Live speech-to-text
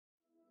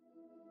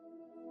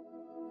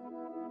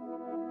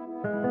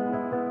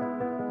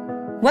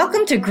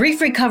Welcome to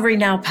Grief Recovery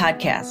Now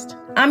podcast.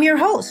 I'm your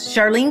host,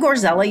 Charlene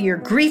Gorzella, your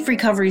grief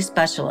recovery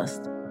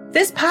specialist.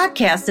 This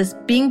podcast is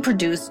being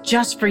produced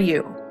just for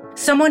you,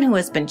 someone who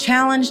has been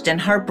challenged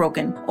and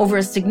heartbroken over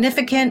a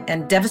significant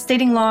and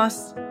devastating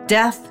loss,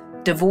 death,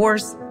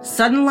 divorce,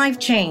 sudden life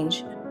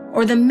change,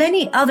 or the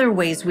many other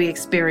ways we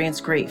experience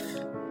grief.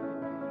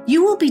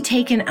 You will be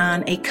taken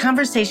on a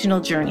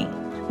conversational journey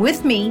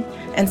with me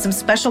and some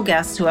special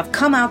guests who have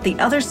come out the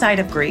other side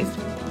of grief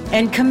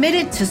and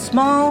committed to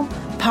small,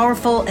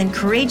 powerful, and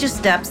courageous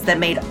steps that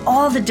made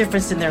all the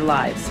difference in their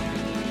lives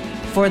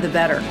for the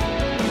better.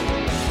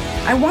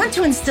 I want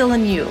to instill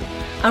in you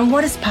on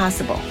what is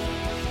possible,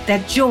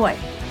 that joy,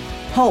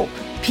 hope,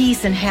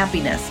 peace, and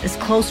happiness is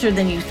closer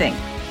than you think.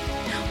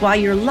 While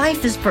your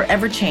life is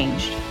forever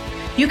changed,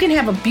 you can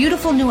have a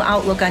beautiful new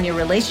outlook on your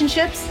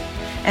relationships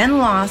and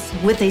loss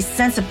with a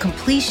sense of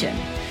completion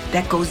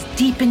that goes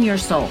deep in your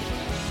soul.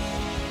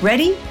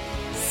 Ready,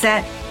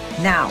 set,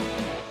 now.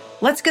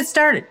 Let's get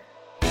started.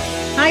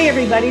 Hi,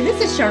 everybody.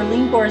 This is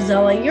Charlene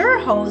Gorzella, your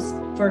host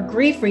for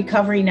Grief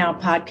Recovery Now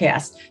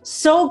podcast.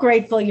 So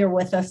grateful you're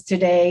with us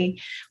today.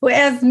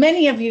 As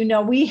many of you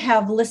know, we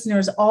have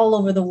listeners all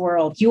over the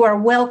world. You are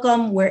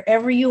welcome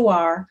wherever you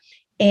are.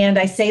 And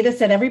I say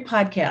this at every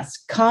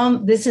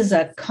podcast. This is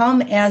a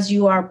come as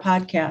you are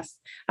podcast.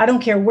 I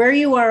don't care where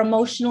you are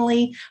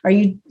emotionally. Are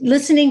you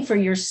listening for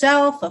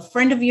yourself, a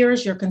friend of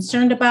yours you're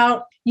concerned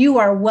about? You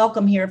are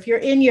welcome here. If you're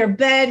in your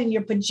bed, in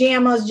your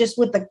pajamas, just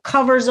with the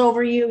covers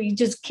over you, you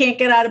just can't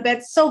get out of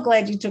bed. So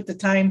glad you took the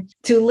time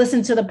to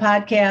listen to the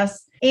podcast.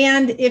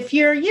 And if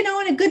you're,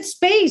 in a good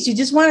space, you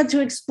just wanted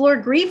to explore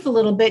grief a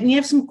little bit and you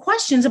have some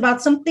questions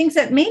about some things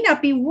that may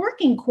not be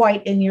working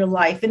quite in your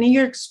life and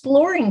you're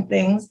exploring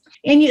things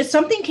and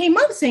something came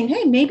up saying,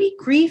 hey, maybe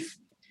grief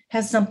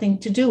has something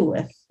to do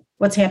with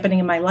what's happening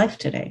in my life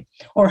today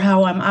or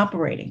how I'm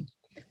operating.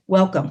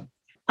 Welcome.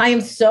 I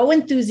am so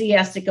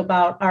enthusiastic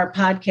about our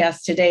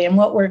podcast today and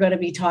what we're going to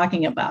be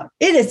talking about.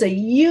 It is a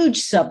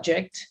huge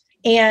subject.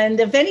 And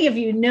if any of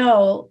you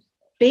know,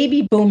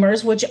 baby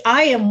boomers, which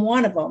I am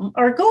one of them,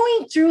 are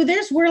going through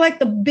we're like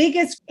the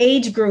biggest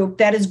age group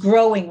that is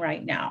growing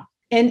right now.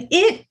 And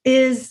it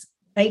is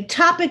a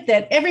topic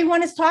that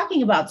everyone is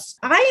talking about.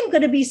 I am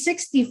going to be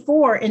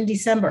 64 in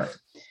December,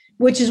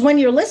 which is when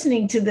you're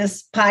listening to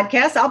this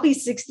podcast, I'll be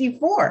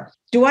 64.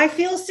 Do I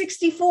feel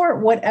 64?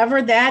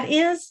 Whatever that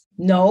is?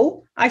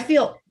 No, I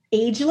feel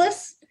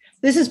ageless.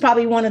 This is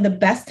probably one of the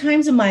best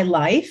times of my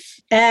life.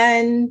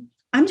 And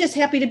I'm just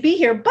happy to be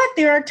here. But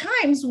there are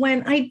times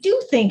when I do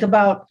think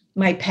about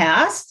my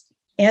past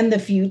and the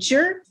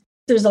future.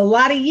 There's a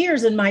lot of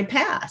years in my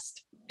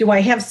past. Do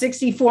I have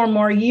 64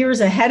 more years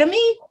ahead of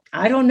me?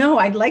 I don't know.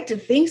 I'd like to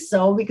think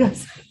so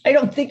because I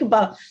don't think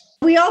about.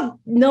 We all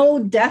know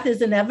death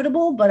is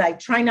inevitable, but I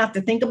try not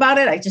to think about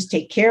it. I just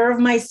take care of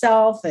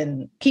myself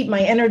and keep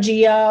my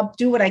energy up,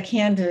 do what I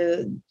can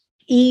to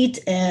eat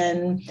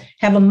and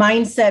have a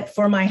mindset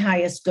for my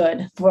highest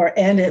good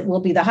and it will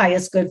be the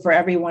highest good for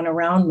everyone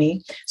around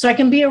me. So I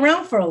can be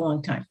around for a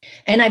long time.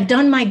 And I've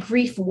done my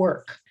grief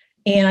work.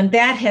 And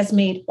that has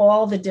made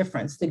all the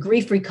difference, the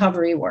grief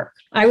recovery work.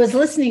 I was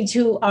listening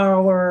to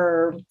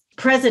our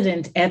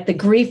president at the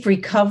Grief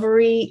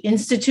Recovery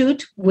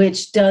Institute,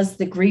 which does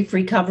the grief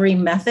recovery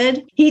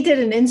method. He did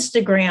an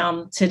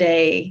Instagram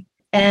today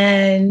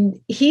and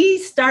he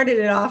started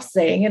it off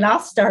saying, and I'll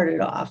start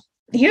it off.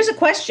 Here's a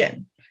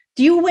question.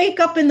 Do you wake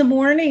up in the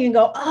morning and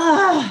go,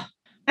 I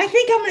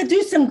think I'm going to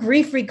do some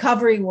grief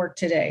recovery work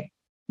today?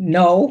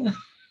 No,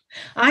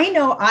 I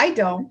know I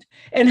don't.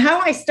 And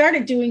how I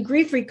started doing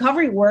grief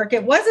recovery work,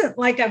 it wasn't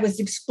like I was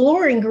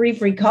exploring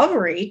grief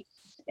recovery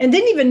and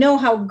didn't even know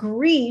how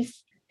grief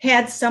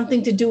had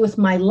something to do with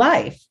my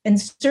life and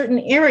certain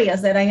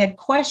areas that I had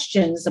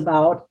questions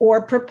about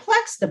or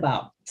perplexed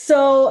about.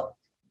 So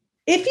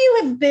if you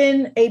have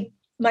been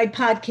my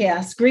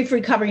podcast, Grief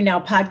Recovery Now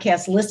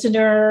podcast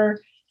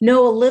listener,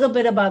 know a little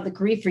bit about the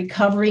grief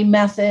recovery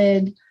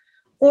method,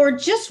 or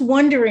just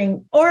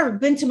wondering, or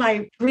been to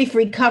my Grief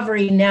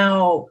Recovery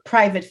Now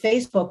private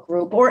Facebook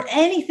group, or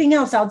anything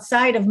else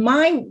outside of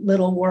my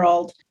little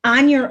world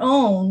on your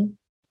own,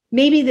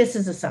 maybe this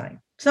is a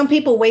sign. Some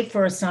people wait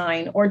for a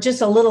sign or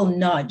just a little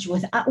nudge,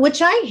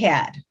 which I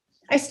had.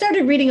 I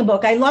started reading a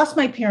book. I lost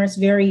my parents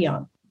very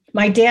young.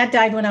 My dad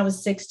died when I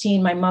was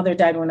 16. My mother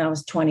died when I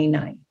was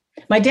 29.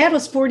 My dad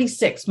was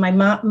 46. My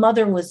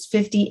mother was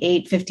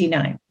 58,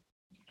 59.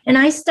 And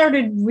I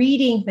started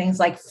reading things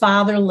like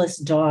Fatherless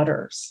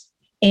Daughters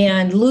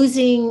and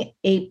Losing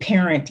a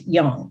Parent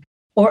Young,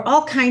 or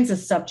all kinds of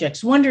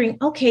subjects, wondering,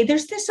 okay,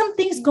 there's some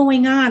things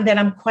going on that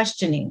I'm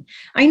questioning.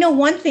 I know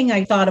one thing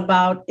I thought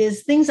about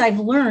is things I've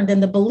learned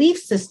and the belief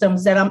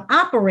systems that I'm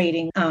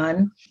operating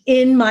on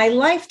in my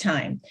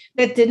lifetime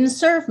that didn't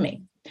serve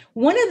me.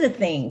 One of the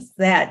things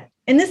that,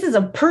 and this is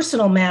a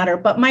personal matter,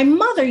 but my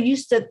mother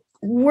used to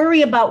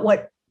worry about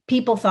what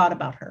people thought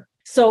about her.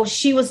 So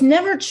she was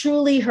never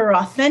truly her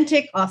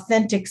authentic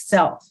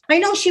self. I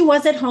know she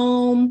was at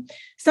home.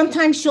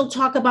 Sometimes she'll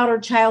talk about her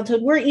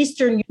childhood. We're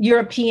Eastern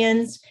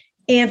Europeans.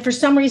 And for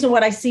some reason,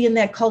 what I see in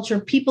that culture,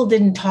 people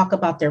didn't talk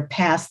about their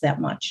past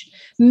that much.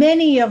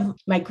 Many of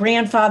my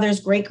grandfathers,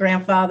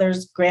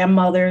 great-grandfathers,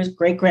 grandmothers,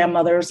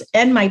 great-grandmothers,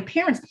 and my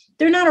parents,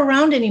 they're not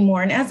around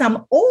anymore. And as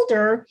I'm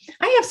older,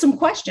 I have some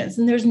questions,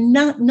 and there's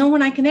no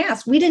one I can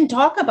ask. We didn't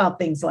talk about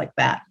things like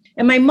that.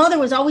 And my mother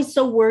was always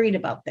so worried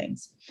about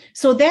things.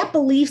 So that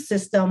belief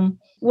system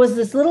was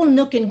this little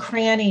nook and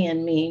cranny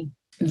in me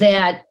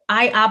that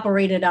I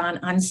operated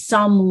on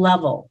some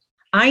level.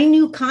 I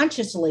knew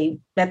consciously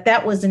that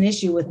that was an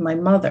issue with my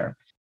mother.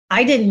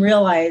 I didn't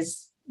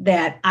realize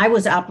that I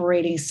was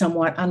operating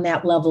somewhat on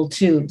that level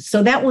too.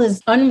 So that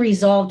was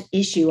unresolved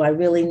issue I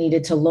really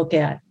needed to look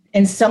at,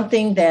 and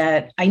something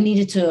that I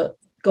needed to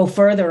go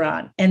further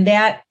on. And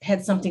that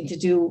had something to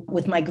do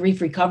with my grief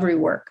recovery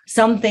work.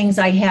 Some things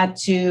I had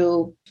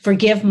to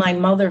forgive my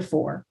mother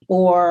for,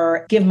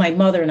 or give my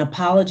mother an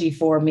apology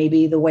for,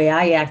 maybe the way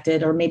I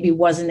acted, or maybe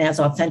wasn't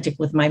as authentic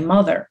with my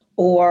mother,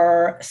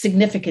 or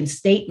significant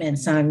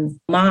statements on,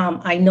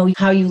 Mom, I know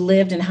how you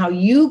lived and how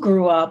you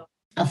grew up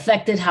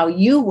affected how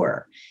you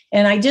were.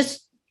 And I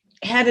just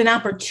had an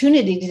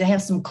opportunity to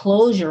have some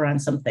closure on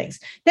some things.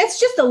 That's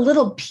just a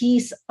little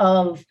piece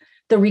of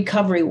the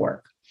recovery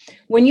work.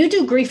 When you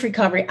do grief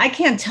recovery, I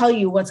can't tell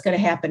you what's going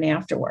to happen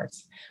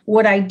afterwards.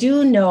 What I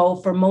do know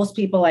for most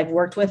people I've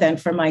worked with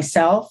and for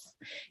myself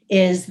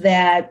is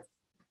that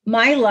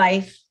my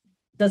life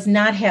does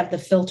not have the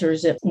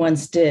filters it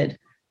once did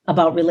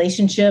about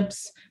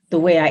relationships, the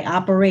way I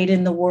operate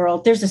in the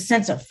world. There's a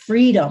sense of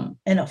freedom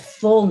and a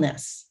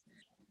fullness,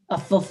 a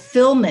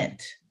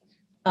fulfillment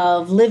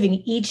of living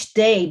each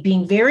day,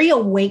 being very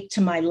awake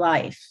to my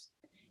life.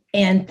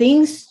 And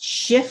things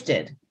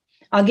shifted.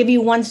 I'll give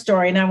you one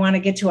story, and I want to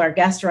get to our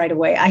guest right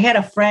away. I had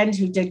a friend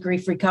who did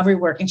grief recovery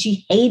work, and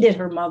she hated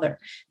her mother,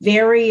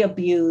 very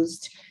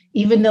abused,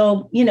 even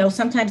though,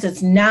 sometimes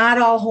it's not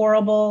all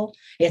horrible.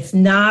 It's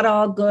not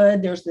all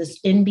good. There's this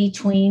in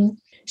between.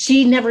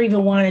 She never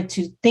even wanted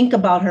to think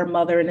about her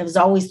mother, and it was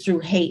always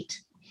through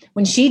hate.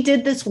 When she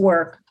did this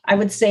work, I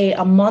would say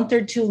a month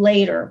or two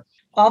later,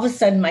 all of a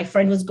sudden, my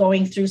friend was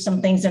going through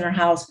some things in her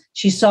house.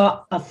 She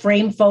saw a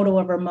framed photo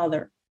of her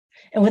mother.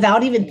 And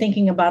without even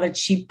thinking about it,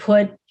 she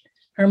put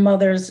her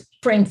mother's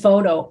framed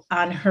photo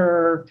on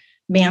her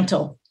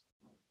mantle.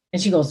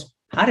 And she goes,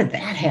 how did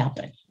that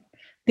happen?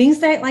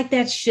 Things like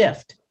that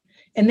shift.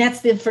 And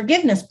that's the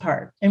forgiveness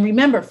part. And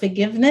remember,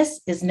 forgiveness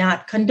is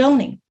not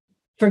condoning.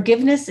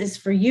 Forgiveness is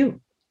for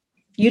you.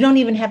 You don't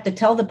even have to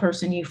tell the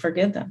person you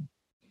forgive them,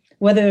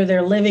 whether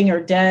they're living or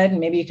dead. And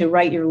maybe you could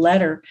write your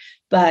letter.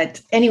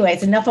 But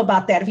anyways, enough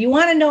about that. If you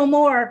want to know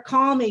more,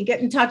 call me,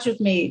 get in touch with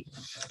me.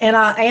 And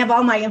I have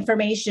all my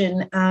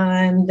information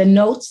on the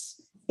notes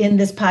in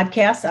this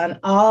podcast on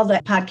all the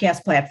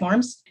podcast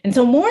platforms. And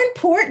so more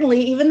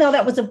importantly, even though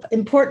that was an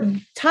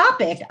important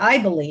topic, I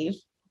believe,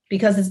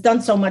 because it's done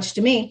so much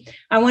to me,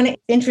 I want to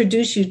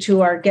introduce you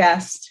to our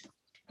guest.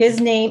 His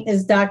name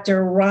is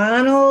Dr.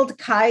 Ronald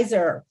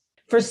Kaiser.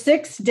 For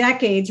 6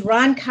 decades,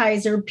 Ron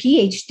Kaiser,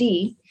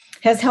 PhD,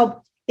 has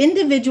helped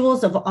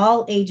individuals of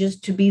all ages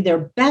to be their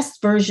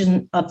best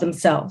version of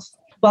themselves,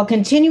 while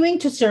continuing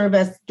to serve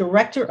as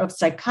director of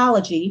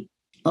psychology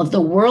of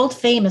the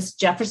world-famous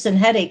Jefferson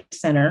Headache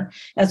Center,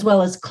 as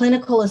well as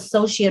clinical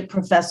associate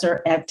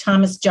professor at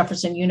Thomas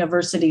Jefferson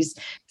University's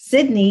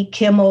Sidney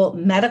Kimmel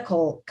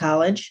Medical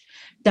College.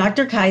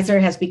 Dr. Kaiser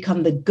has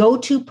become the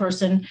go-to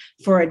person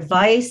for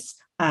advice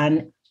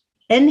on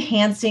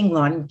enhancing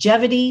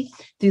longevity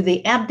through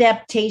the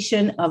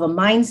adaptation of a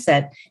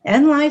mindset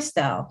and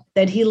lifestyle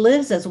that he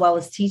lives as well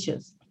as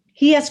teaches.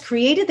 He has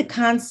created the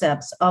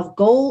concepts of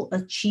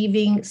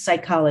goal-achieving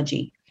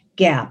psychology,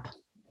 GAP,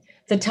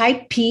 the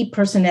type P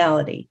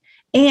personality,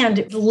 and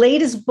the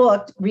latest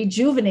book,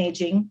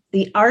 Rejuvenating,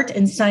 The Art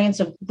and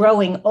Science of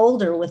Growing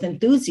Older with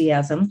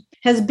Enthusiasm,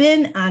 has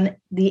been on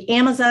the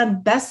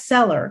Amazon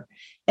bestseller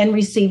and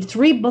received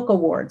 3 book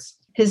awards.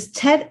 His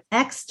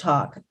TEDx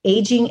talk,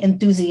 Aging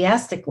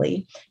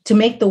Enthusiastically to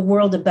Make the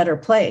World a Better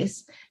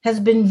Place, has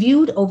been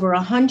viewed over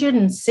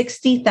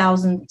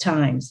 160,000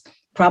 times,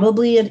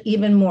 probably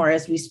even more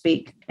as we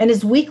speak. And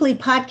his weekly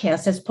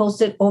podcast has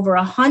posted over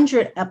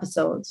 100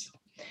 episodes.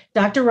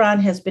 Dr. Ron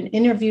has been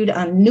interviewed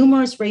on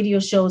numerous radio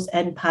shows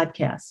and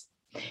podcasts.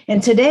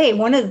 And today,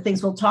 one of the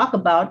things we'll talk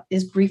about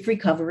is grief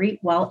recovery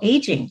while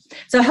aging.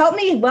 So help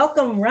me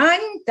welcome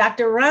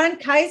Dr. Ron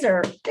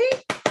Kaiser.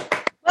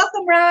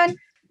 Welcome, Ron.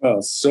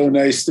 Well, so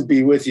nice to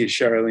be with you,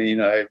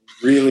 Charlene. I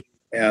really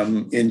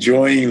am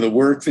enjoying the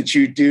work that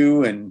you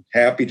do and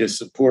happy to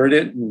support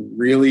it, and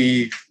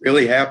really,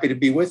 really happy to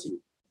be with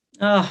you.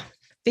 Oh,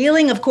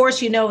 feeling, of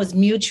course, is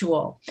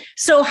mutual.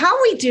 So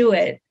how we do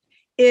it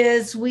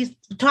is we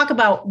talk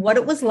about what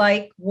it was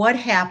like, what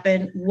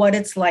happened, what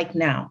it's like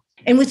now.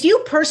 And with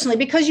you personally,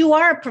 because you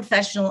are a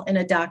professional and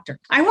a doctor,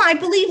 I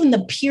believe in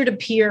the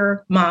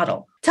peer-to-peer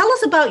model. Tell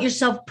us about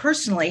yourself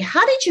personally.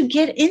 How did you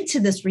get into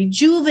this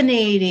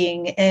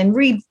rejuvenating and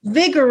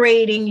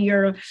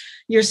revigorating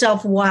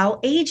yourself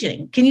while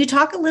aging? Can you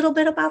talk a little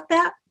bit about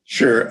that?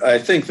 Sure. I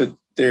think that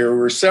there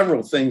were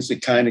several things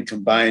that kind of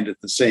combined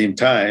at the same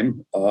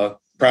time. The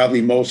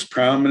probably most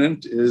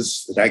prominent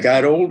is that I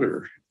got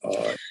older.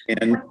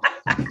 And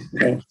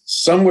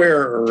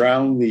somewhere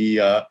around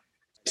the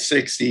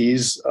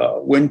 60s,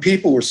 when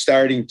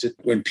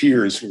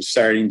peers were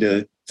starting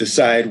to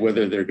decide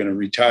whether they're going to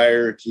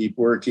retire, keep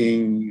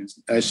working,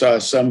 I saw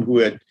some who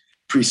had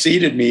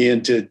preceded me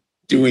into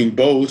doing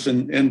both,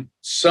 and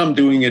some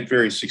doing it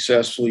very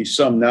successfully,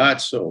 some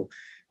not so.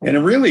 And it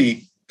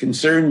really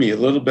concerned me a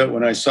little bit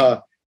when I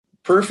saw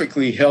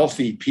perfectly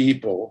healthy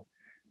people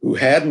who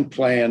hadn't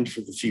planned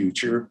for the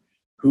future,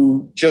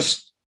 who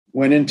just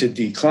went into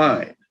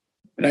decline.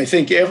 And I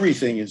think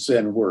everything is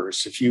then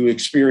worse if you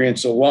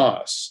experience a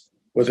loss,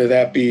 whether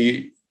that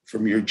be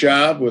from your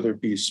job, whether it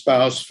be a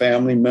spouse,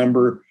 family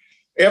member.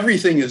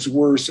 Everything is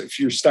worse if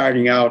you're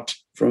starting out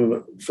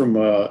from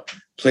a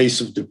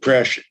place of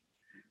depression.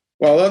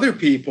 While other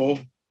people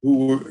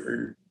who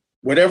were,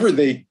 whatever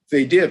they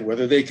did,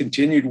 whether they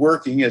continued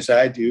working as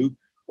I do,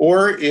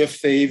 or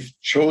if they've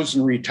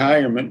chosen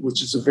retirement,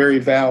 which is a very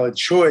valid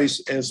choice,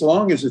 as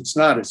long as it's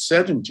not a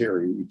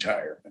sedentary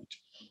retirement.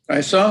 I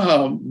saw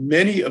how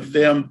many of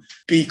them,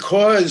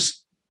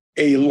 because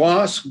a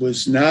loss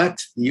was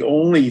not the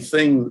only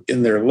thing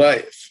in their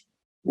life,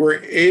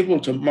 were able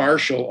to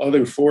marshal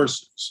other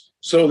forces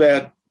so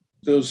that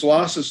those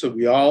losses that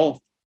we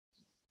all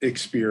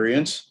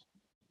experience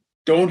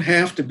don't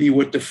have to be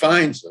what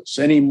defines us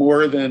any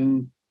more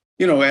than,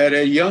 at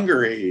a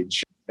younger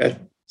age.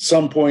 At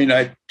some point,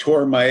 I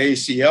tore my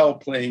ACL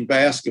playing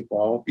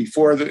basketball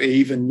before they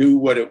even knew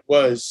what it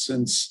was,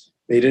 since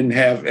they didn't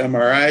have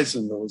MRIs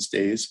in those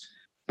days.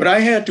 But I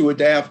had to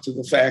adapt to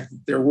the fact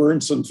that there were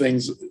some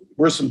things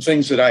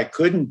that I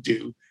couldn't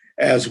do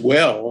as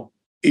well.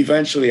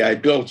 Eventually, I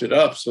built it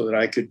up so that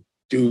I could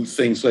do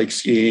things like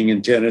skiing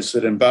and tennis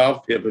that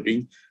involved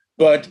pivoting.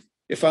 But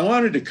if I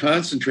wanted to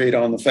concentrate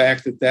on the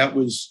fact that that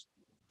was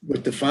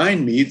what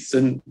defined me,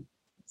 then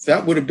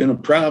that would have been a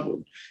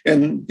problem.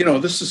 And,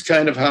 this is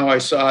kind of how I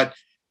saw it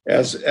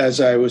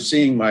as I was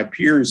seeing my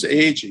peers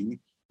aging.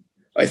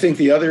 I think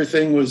the other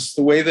thing was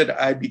the way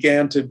that I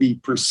began to be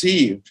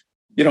perceived.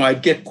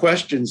 I'd get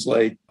questions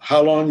like,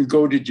 how long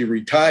ago did you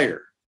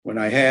retire? When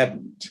I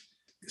hadn't.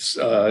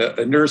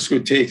 A nurse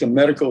would take a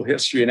medical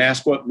history and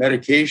ask what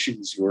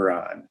medications you were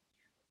on.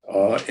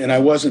 And I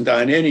wasn't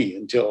on any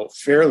until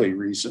fairly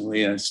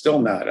recently, and I'm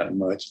still not on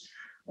much.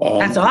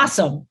 That's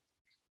awesome.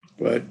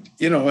 But,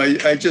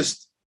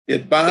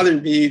 it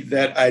bothered me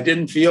that I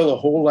didn't feel a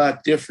whole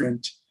lot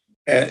different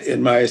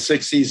in my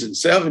 60s and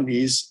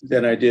 70s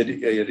than I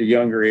did at a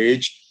younger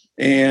age.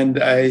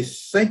 And I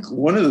think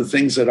one of the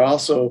things that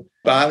also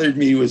bothered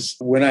me was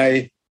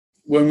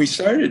when we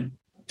started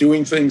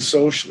doing things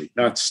socially,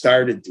 not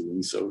started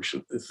doing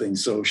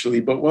things socially,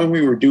 but when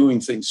we were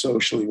doing things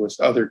socially with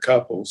other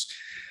couples,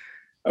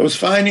 I was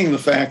finding the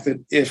fact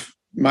that if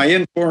my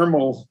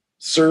informal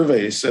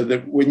survey said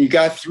that when you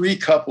got 3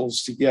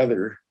 couples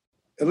together,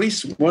 at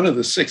least one of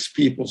the 6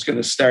 people is going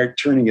to start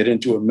turning it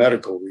into a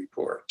medical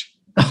report.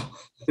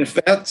 If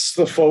that's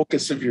the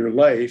focus of your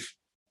life,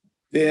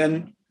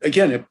 then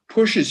again, it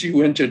pushes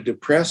you into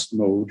depressed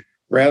mode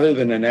rather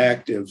than an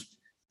active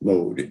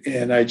mode.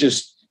 And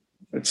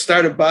it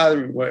started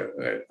bothering me.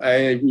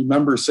 I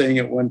remember saying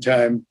it one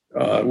time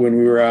when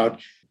we were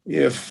out,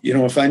 if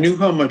I knew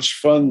how much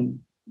fun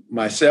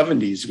my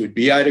 70s would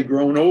be, I'd have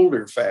grown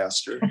older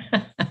faster.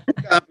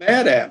 Got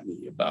mad at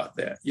me about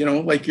that,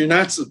 like you're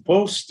not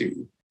supposed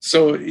to.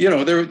 So,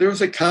 there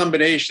was a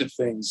combination of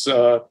things.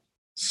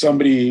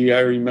 Somebody, I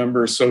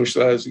remember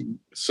socializing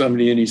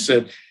somebody, and he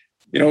said,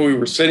 we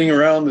were sitting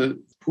around the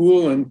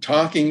pool and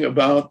talking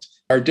about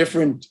our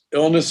different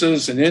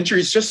illnesses and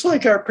injuries, just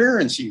like our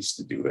parents used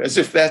to do, as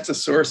if that's a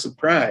source of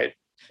pride.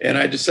 And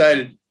I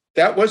decided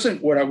that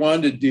wasn't what I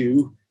wanted to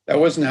do. That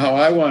wasn't how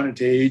I wanted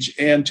to age.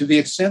 And to the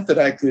extent that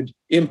I could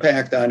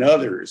impact on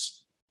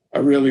others, I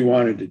really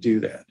wanted to do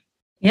that.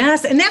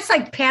 Yes. And that's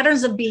like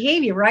patterns of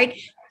behavior, right?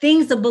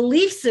 Things, the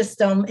belief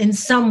system in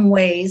some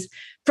ways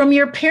from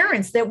your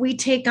parents that we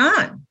take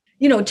on.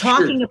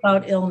 Talking Sure.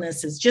 about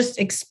illnesses, just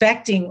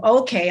expecting,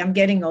 okay, I'm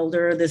getting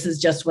older. This is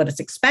just what is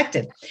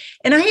expected.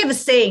 And I have a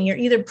saying, you're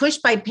either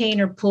pushed by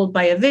pain or pulled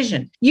by a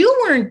vision. You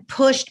weren't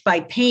pushed by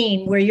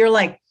pain where you're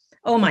like,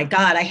 oh my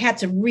God, I had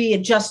to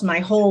readjust my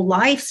whole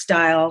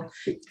lifestyle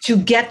to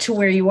get to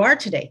where you are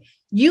today.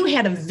 You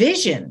had a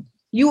vision.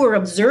 You were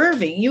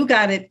observing. You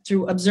got it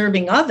through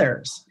observing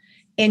others.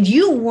 And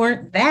you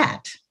weren't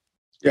that.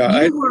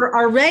 Yeah, you were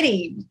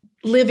already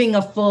living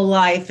a full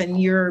life,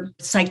 and your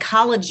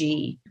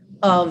psychology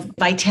of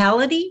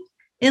vitality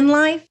in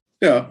life.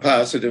 Yeah,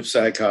 positive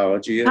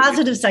psychology.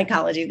 Positive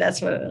psychology,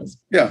 that's what it is.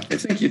 Yeah, I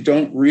think you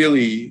don't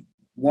really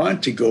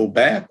want to go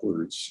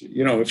backwards.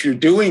 If you're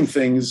doing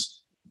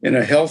things in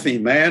a healthy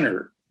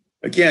manner,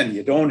 again,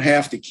 you don't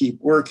have to keep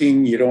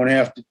working. You don't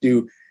have to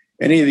do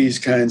any of these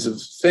kinds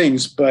of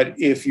things. But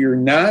if you're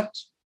not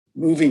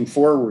moving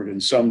forward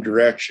in some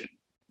direction,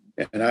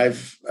 and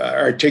I've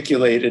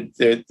articulated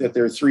that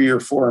there are 3 or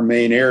 4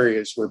 main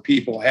areas where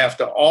people have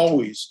to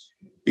always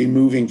be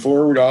moving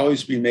forward,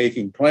 always be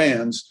making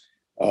plans.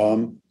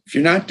 If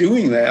you're not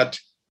doing that,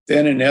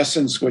 then in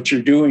essence, what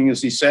you're doing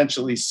is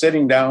essentially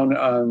sitting down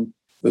on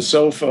the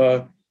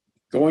sofa,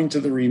 going to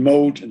the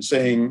remote and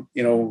saying,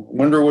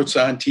 wonder what's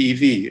on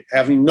TV,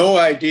 having no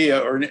idea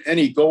or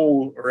any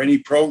goal or any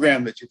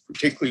program that you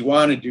particularly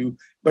want to do,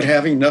 but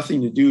having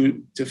nothing to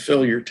do to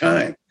fill your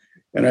time.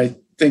 And I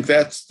think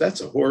that's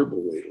a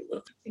horrible way to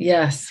live.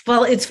 Yes.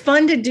 Well, it's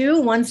fun to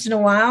do once in a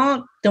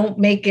while. Don't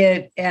make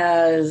it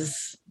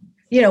as,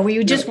 where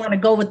you just want to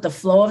go with the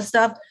flow of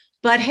stuff,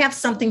 but have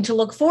something to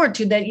look forward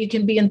to that you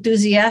can be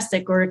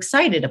enthusiastic or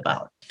excited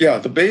about. Yeah,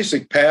 the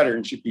basic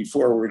pattern should be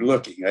forward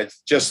looking.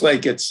 Just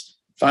like it's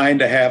fine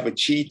to have a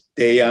cheat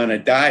day on a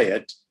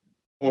diet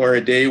or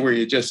a day where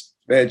you just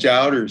veg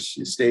out or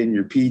you stay in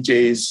your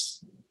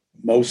PJs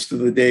most of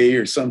the day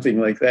or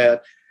something like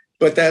that.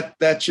 But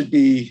that should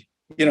be,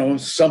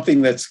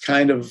 something that's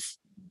kind of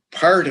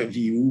part of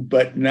you,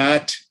 but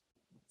not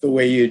the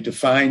way you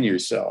define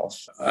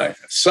yourself.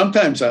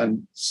 Sometimes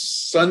on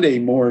Sunday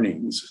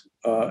mornings,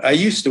 I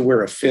used to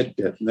wear a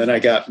Fitbit, and then I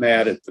got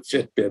mad at the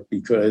Fitbit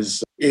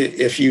because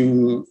if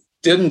you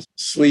didn't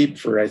sleep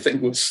for, I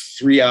think it was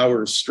 3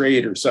 hours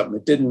straight or something,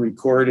 it didn't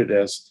record it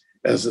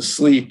as a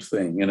sleep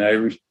thing.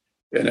 And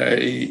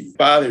it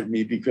bothered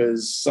me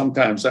because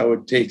sometimes I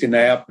would take a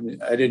nap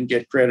and I didn't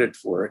get credit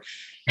for it.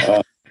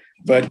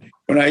 But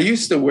when I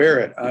used to wear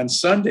it on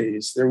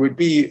Sundays, there would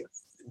be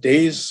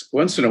days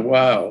once in a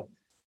while,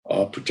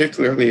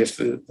 particularly if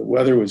the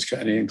weather was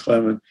kind of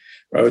inclement,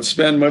 where I would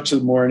spend much of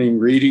the morning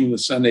reading the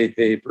Sunday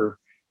paper.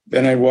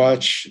 Then I'd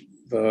watch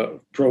the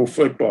pro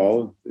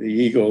football, the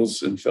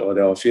Eagles in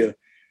Philadelphia.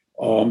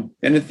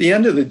 And at the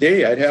end of the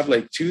day, I'd have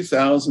like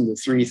 2,000 to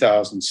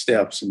 3,000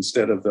 steps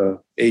instead of the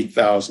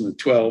 8,000 to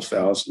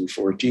 12,000,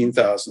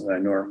 14,000 that I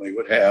normally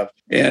would have.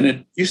 And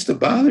it used to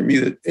bother me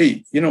that,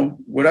 hey,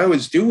 what I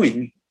was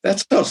doing,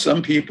 that's how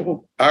some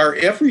people are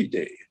every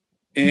day.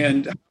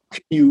 And how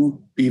can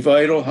you be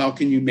vital? How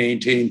can you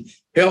maintain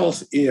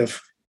health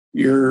if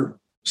your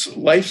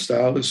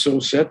lifestyle is so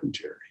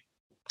sedentary?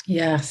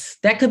 Yes,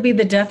 that could be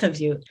the death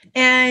of you.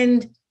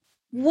 And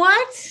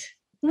what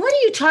do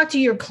you talk to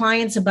your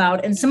clients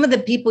about, and some of the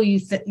people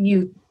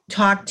you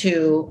talk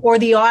to, or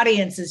the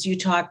audiences you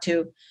talk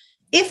to,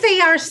 if they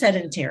are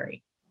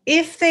sedentary,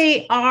 if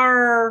they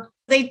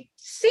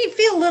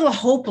feel a little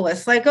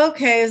hopeless, like,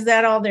 okay, is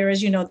that all there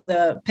is?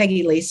 The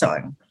Peggy Lee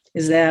song,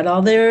 is that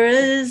all there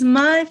is,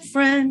 my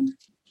friend?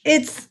 How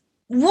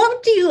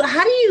do you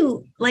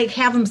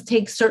have them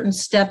take certain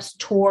steps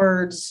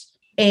towards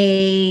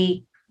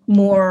a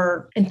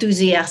more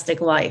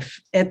enthusiastic life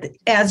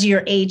as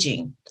you're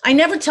aging? I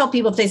never tell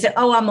people if they say,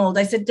 oh, I'm old.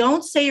 I said,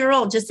 don't say you're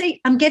old. Just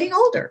say, I'm getting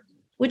older,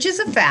 which is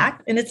a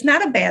fact. And it's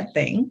not a bad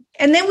thing.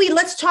 And then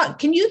let's talk.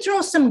 Can you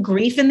throw some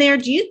grief in there?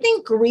 Do you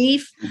think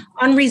grief,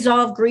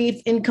 unresolved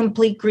grief,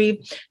 incomplete grief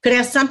could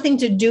have something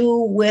to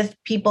do with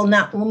people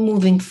not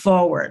moving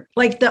forward?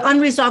 Like the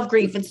unresolved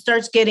grief, it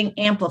starts getting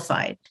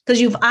amplified because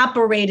you've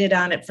operated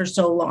on it for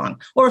so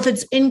long. Or if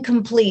it's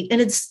incomplete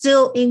and it's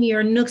still in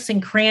your nooks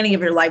and cranny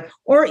of your life,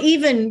 or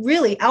even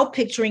really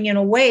outpicturing in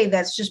a way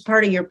that's just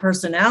part of your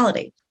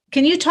personality.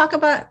 Can you talk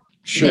about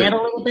that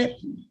a little bit?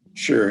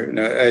 Sure. And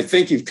I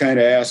think you've kind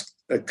of asked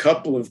a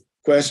couple of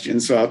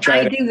questions, so I'll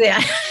try to do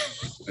that.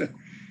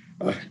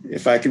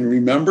 If I can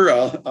remember,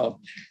 I'll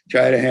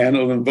try to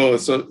handle them both.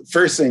 So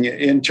first thing,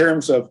 in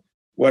terms of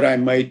what I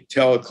might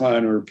tell a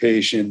client or a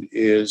patient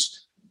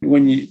is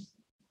when you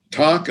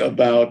talk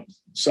about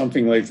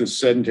something like the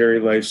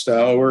sedentary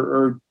lifestyle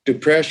or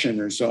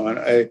depression or so on,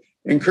 I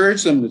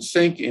encourage them to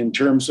think in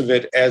terms of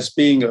it as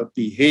being a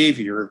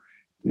behavior,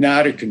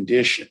 not a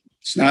condition.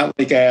 It's not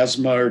like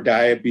asthma or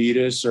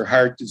diabetes or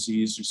heart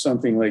disease or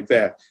something like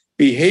that.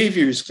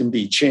 Behaviors can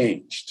be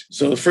changed.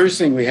 So the first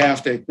thing we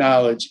have to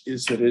acknowledge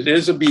is that it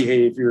is a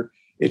behavior.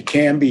 It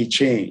can be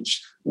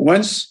changed.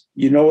 Once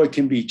you know it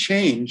can be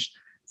changed,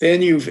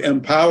 then you've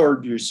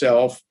empowered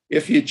yourself,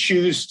 if you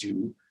choose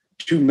to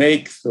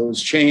make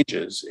those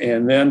changes.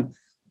 And then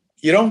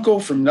you don't go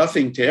from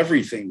nothing to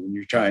everything when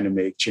you're trying to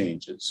make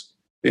changes.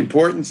 The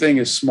important thing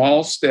is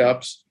small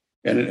steps.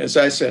 And as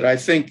I said, I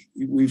think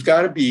we've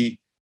got to be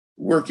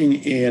working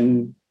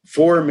in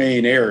 4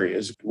 main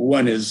areas.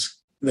 One is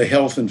the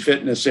health and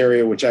fitness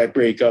area, which I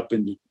break up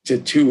into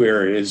 2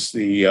 areas,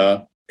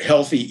 the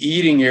healthy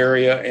eating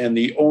area and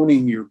the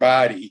owning your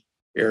body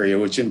area,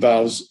 which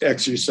involves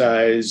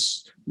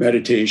exercise,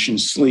 meditation,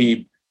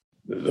 sleep,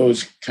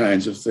 those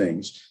kinds of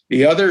things.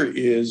 The other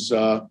is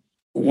the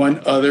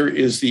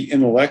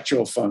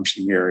intellectual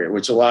functioning area,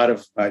 which a lot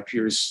of my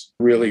peers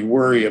really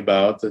worry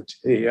about, that,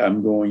 hey,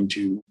 I'm going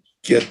to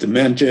get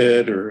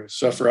demented or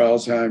suffer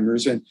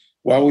Alzheimer's. And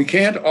while we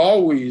can't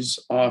always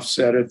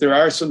offset it, there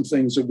are some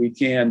things that we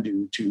can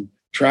do to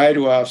try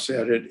to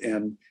offset it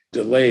and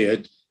delay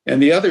it.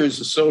 And the other is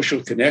the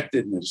social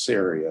connectedness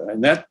area.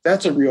 And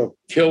that's a real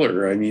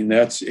killer. I mean,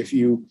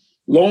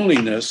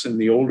 loneliness in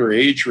the older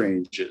age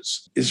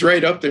ranges is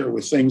right up there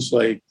with things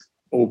like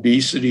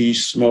obesity,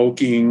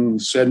 smoking,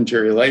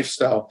 sedentary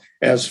lifestyle,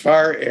 as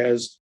far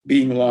as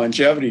being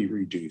longevity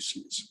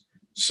reducers.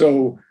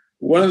 So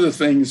one of the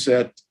things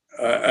that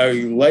I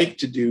like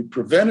to do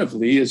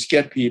preventively is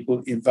get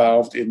people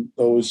involved in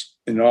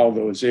all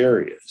those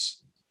areas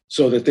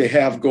so that they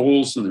have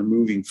goals and they're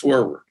moving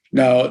forward.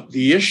 Now,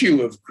 the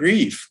issue of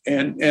grief,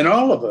 and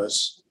all of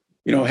us,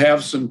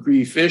 have some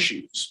grief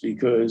issues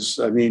because,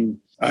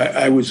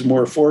 I was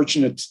more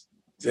fortunate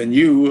than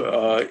you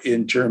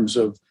in terms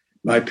of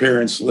my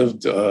parents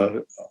lived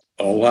a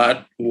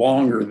lot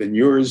longer than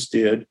yours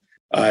did.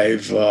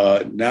 I've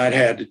not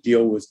had to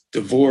deal with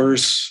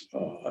divorce.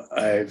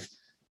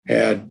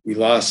 We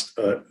lost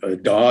a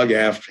dog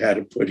had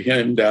to put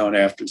him down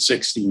after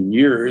 16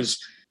 years.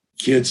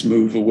 Kids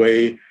move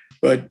away.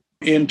 But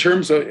in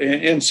terms of,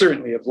 and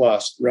certainly have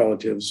lost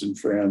relatives and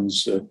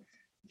friends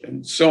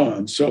and so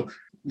on. So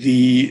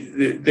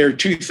there are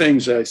two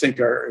things that I think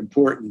are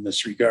important in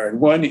this regard.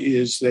 One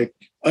is that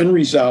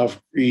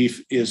unresolved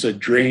grief is a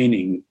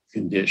draining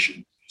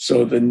condition.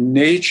 So the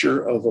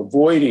nature of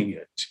avoiding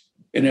it,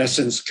 in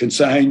essence,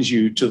 consigns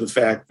you to the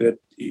fact that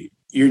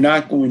you're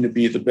not going to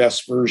be the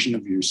best version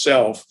of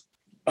yourself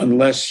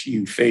unless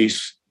you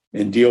face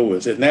and deal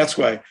with it. And that's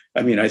why,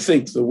 I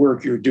think the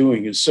work you're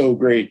doing is so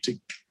great to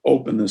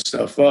open this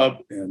stuff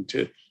up and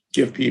to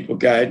give people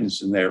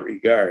guidance in that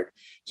regard.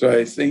 So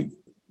I think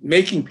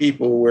making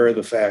people aware of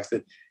the fact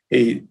that,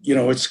 hey,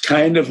 it's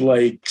kind of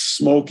like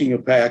smoking a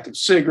pack of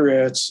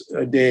cigarettes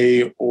a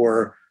day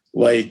or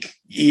like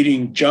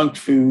eating junk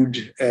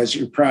food as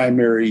your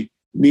primary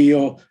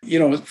meal.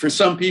 For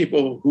some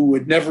people who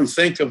would never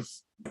think of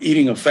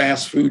eating a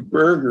fast food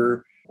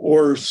burger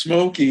or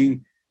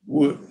smoking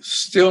would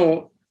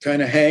still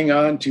kind of hang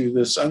on to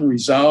this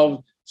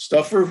unresolved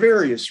stuff for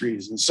various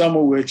reasons, some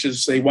of which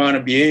is they want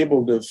to be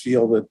able to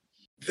feel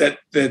that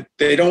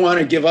they don't want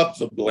to give up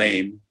the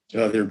blame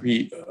to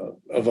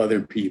of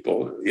other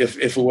people if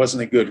it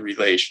wasn't a good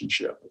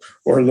relationship,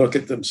 or look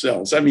at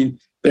themselves.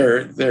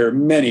 There are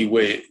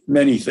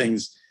many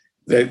things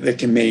that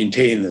can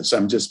maintain this.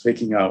 I'm just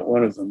picking out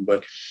one of them.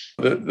 But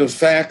the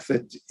fact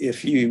that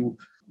if you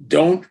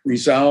don't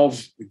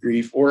resolve the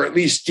grief, or at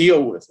least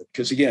deal with it,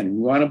 because again, we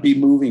want to be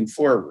moving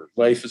forward.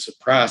 Life is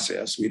a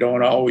process. We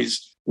don't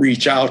always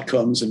reach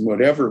outcomes in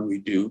whatever we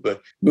do,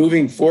 but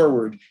moving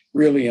forward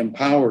really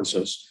empowers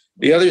us.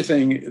 The other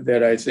thing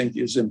that I think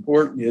is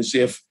important is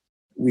if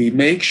we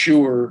make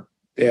sure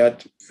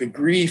that the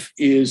grief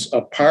is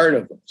a part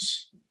of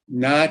us,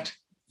 not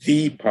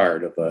the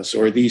part of us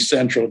or the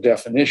central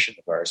definition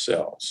of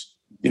ourselves,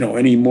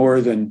 any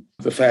more than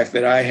the fact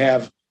that I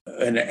have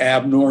an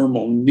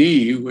abnormal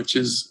knee, which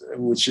is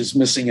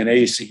missing an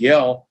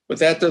ACL, but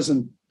that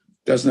doesn't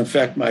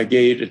affect my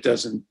gait. It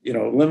doesn't,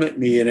 limit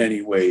me in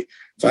any way.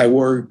 If I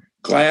wore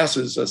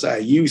glasses as I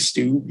used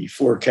to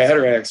before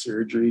cataract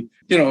surgery,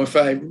 if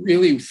I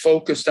really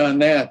focused on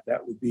that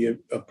would be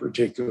a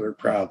particular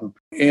problem.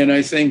 And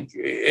I think,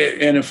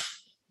 and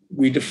if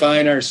we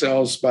define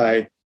ourselves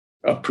by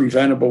a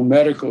preventable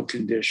medical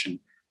condition,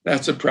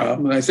 that's a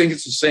problem. And I think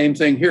it's the same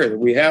thing here, that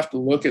we have to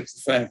look at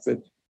the fact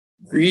that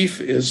grief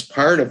is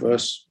part of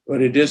us,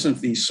 but it isn't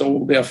the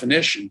sole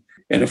definition.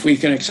 And if we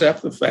can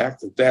accept the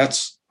fact that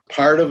that's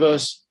part of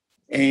us,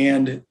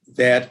 and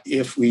that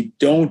if we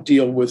don't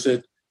deal with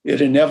it, it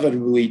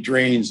inevitably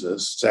drains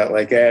us. It's not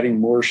like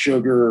adding more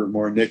sugar or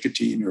more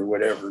nicotine or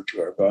whatever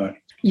to our body.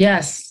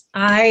 Yes.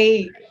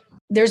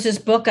 There's this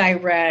book I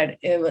read.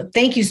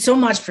 Thank you so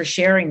much for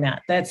sharing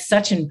that. That's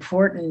such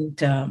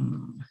important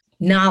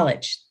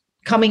knowledge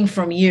coming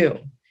from you.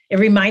 It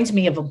reminds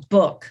me of a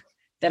book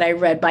that I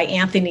read by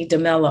Anthony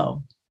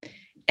DeMello.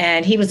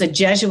 And he was a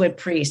Jesuit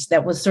priest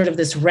that was sort of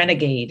this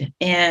renegade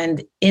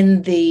and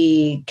in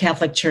the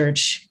Catholic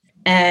Church.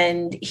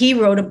 And he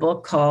wrote a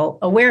book called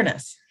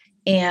Awareness.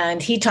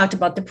 And he talked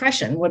about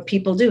depression, what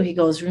people do. He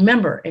goes,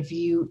 remember,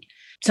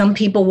 some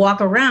people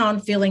walk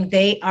around feeling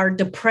they are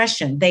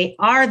depression. They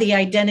are the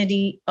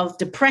identity of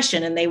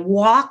depression, and they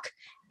walk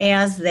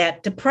as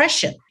that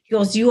depression. He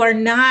goes, you are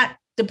not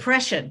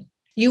depression.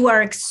 You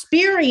are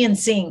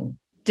experiencing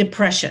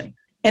depression.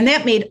 And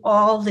that made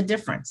all the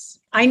difference.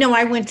 I know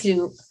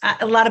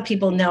a lot of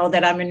people know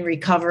that I'm in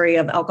recovery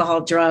of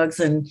alcohol, drugs,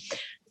 and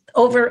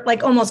over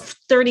like almost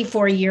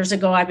 34 years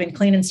ago, I've been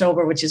clean and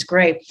sober, which is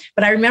great.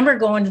 But I remember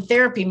going to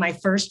therapy my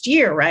first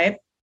year, right?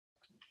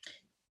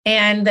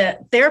 And the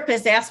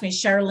therapist asked me,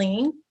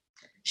 Charlene,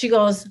 she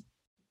goes,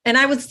 and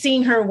I was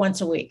seeing her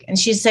once a week. And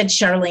she said,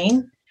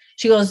 Charlene,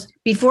 she goes,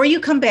 before you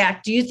come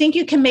back, do you think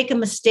you can make a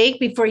mistake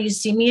before you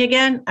see me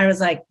again? I was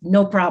like,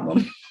 no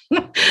problem.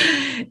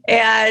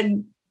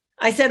 And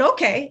I said,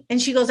 okay.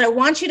 And she goes, I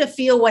want you to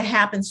feel what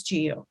happens to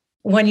you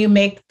when you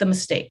make the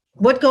mistake.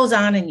 What goes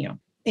on in you,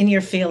 in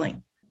your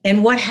feeling,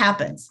 and what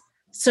happens?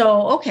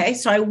 So, okay.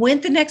 So I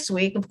went the next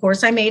week. Of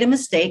course, I made a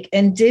mistake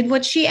and did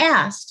what she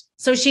asked.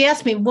 So she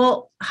asked me,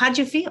 well, how'd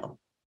you feel?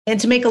 And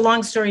to make a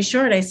long story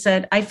short, I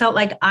said, I felt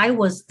like I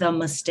was the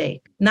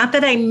mistake. Not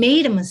that I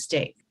made a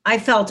mistake. I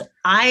felt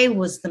I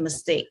was the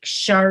mistake.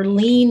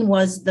 Charlene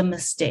was the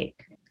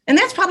mistake. And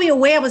that's probably a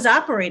way I was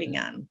operating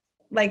on.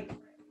 Like,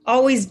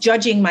 always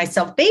judging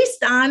myself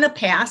based on a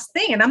past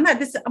thing. And I'm not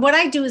this, what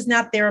I do is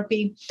not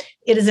therapy.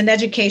 It is an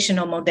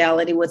educational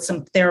modality with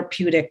some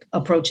therapeutic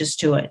approaches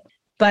to it.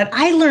 But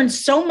I learned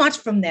so much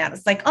from that.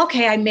 It's like,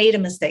 okay, I made a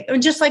mistake. Or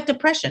just like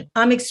depression.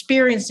 I'm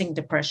experiencing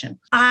depression.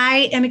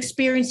 I am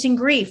experiencing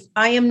grief.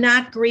 I am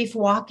not grief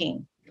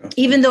walking,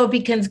 even though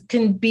it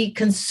can be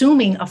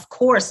consuming, of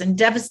course, and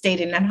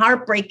devastating and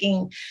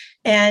heartbreaking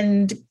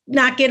and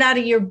not get out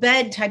of your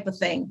bed type of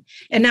thing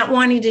and not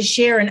wanting to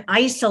share and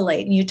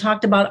isolate. And you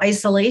talked about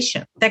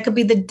isolation. That could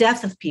be the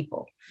death of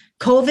people.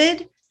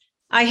 COVID,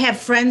 I have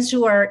friends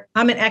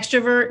I'm an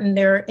extrovert and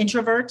they're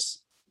introverts.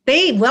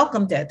 They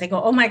welcomed it. They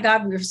go, oh my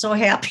God, we were so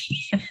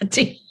happy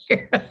to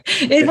hear.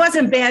 It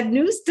wasn't bad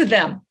news to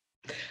them.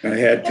 I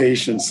had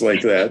patients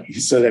like that. He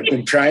said, I've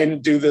been trying to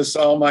do this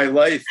all my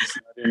life, is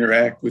not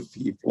interact with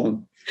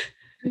people.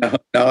 And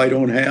now I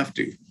don't have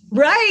to.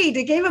 Right.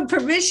 It gave them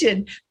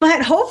permission.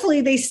 But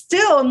hopefully they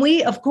still, and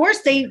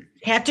they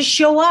had to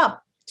show up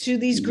to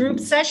these group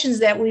sessions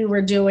that we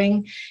were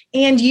doing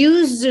and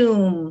use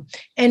Zoom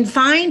and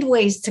find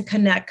ways to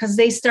connect because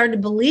they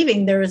started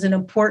believing there was an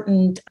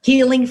important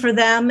healing for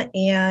them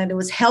and it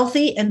was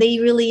healthy and they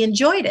really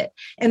enjoyed it.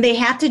 And they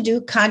had to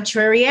do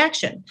contrary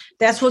action.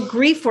 That's what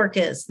grief work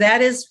is.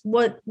 That is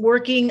what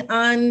working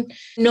on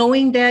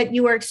knowing that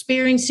you are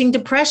experiencing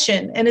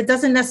depression, and it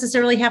doesn't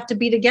necessarily have to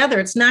be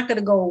together. It's not going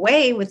to go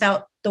away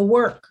without the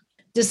work.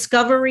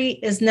 Discovery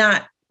is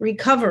not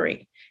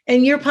recovery.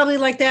 And you're probably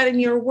like that in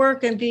your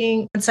work and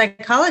being in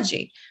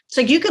psychology. It's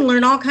like you can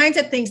learn all kinds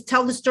of things,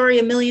 tell the story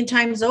a million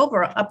times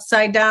over,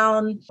 upside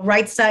down,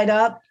 right side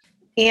up,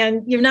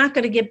 and you're not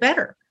going to get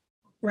better,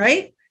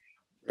 right?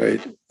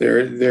 Right.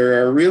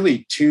 There are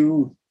really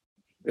two,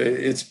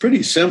 it's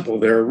pretty simple.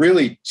 There are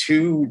really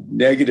two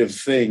negative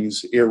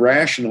things,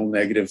 irrational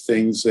negative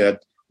things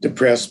that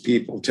depressed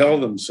people tell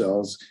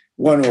themselves,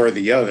 one or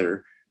the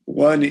other.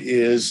 One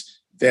is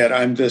that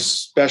I'm this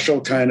special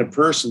kind of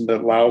person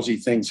that lousy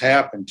things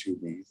happen to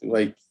me,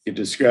 like you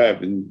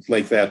described, and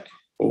like that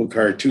old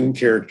cartoon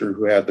character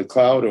who had the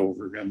cloud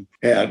over him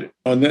had.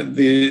 And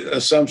the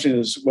assumption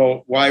is,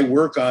 well, why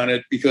work on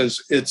it?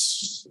 Because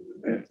it's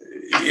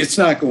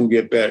not going to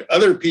get better.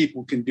 Other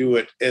people can do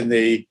it, and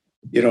they,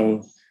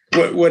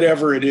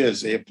 whatever it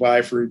is, they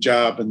apply for a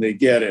job and they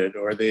get it,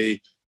 or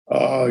they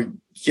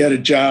get a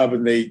job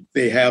and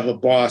they have a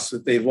boss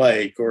that they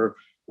like, or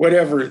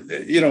whatever,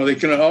 they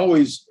can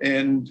always,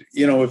 and,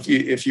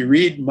 if you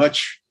read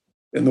much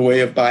in the way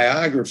of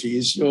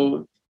biographies,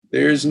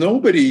 there's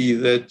nobody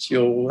that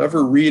you'll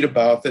ever read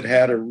about that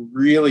had a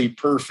really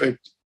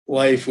perfect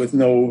life with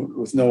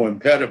no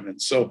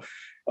impediments. So,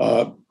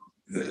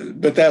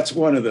 but that's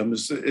one of them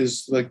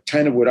is like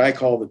kind of what I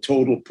call the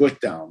total put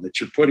down, that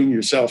you're putting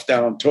yourself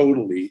down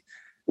totally,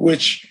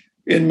 which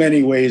in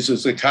many ways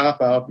is a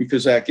cop out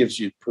because that gives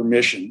you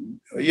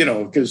permission,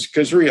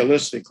 because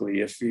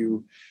realistically, if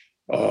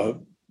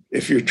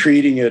you're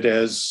treating it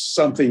as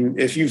something,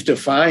 if you've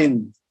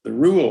defined the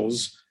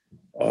rules,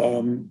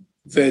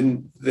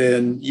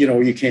 then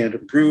you can't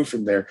improve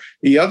from there.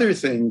 The other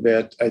thing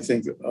that I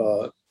think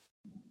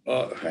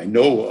I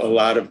know a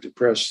lot of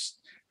depressed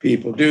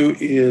people do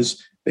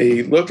is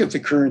they look at the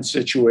current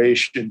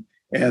situation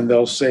and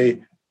they'll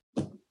say,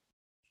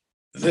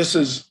 this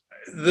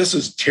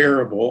is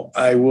terrible.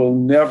 I will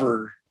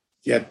never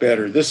get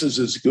better. This is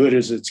as good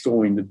as it's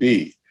going to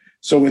be.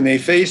 So when they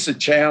face a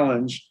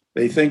challenge,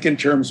 they think in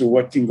terms of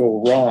what can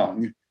go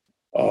wrong.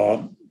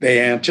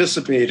 They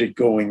anticipate it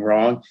going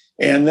wrong,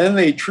 and then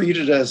they treat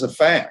it as a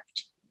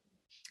fact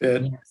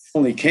that not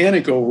only can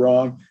it go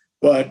wrong,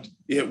 but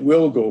it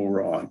will go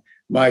wrong.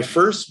 My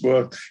first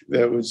book,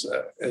 that was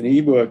an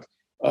ebook,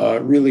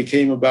 really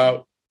came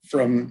about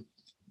from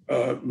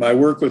my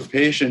work with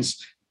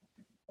patients.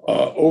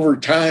 Over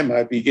time,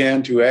 I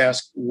began to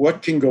ask,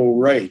 what can go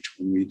right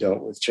when we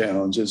dealt with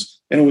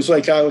challenges? And it was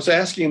like I was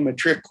asking them a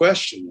trick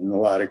question in a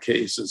lot of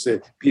cases.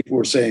 That people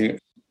were saying,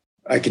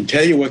 I can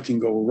tell you what can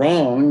go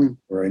wrong,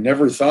 or I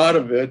never thought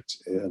of it.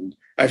 And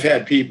I've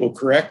had people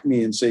correct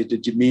me and say,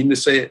 did you mean to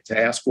say it, to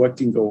ask what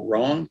can go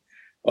wrong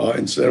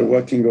instead of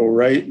what can go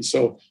right? And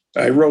so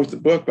I wrote the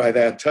book by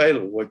that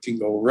title, What Can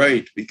Go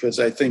Right, because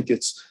I think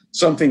it's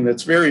something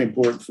that's very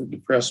important for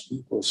depressed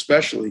people,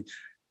 especially.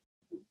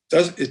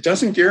 It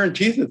doesn't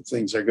guarantee that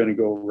things are going to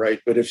go right,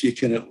 but if you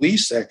can at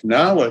least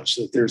acknowledge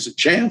that there's a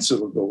chance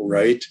it'll go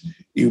right,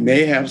 you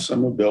may have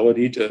some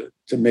ability to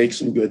make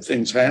some good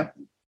things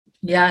happen.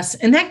 Yes,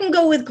 and that can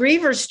go with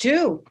grievers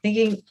too,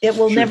 thinking it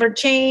will never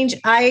change.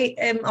 I'm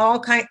in all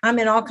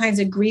kinds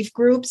of grief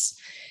groups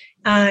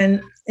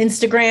on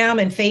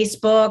Instagram and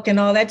Facebook and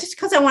all that, just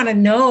because I want to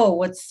know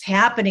what's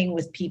happening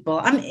with people.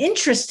 I'm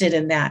interested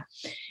in that.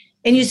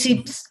 And you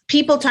see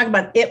people talk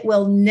about it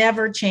will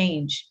never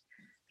change.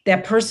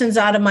 That person's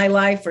out of my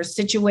life, or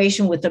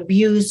situation with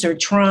abuse or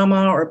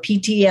trauma or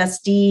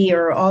PTSD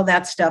or all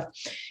that stuff.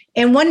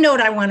 And one note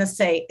I want to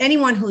say,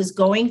 anyone who is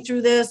going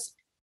through this,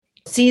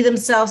 see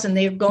themselves and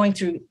they're going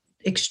through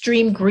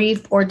extreme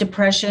grief or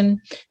depression,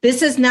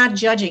 this is not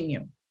judging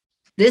you.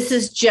 This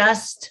is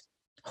just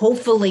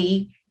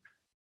hopefully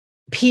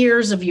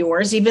peers of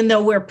yours, even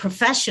though we're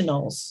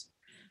professionals.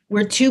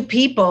 We're two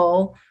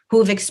people who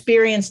have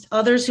experienced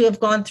others who have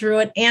gone through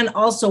it, and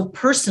also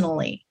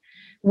personally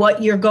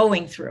what you're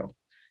going through.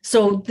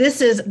 So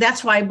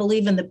that's why I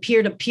believe in the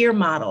peer-to-peer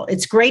model.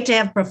 It's great to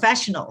have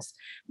professionals.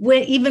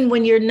 Even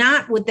when you're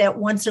not with that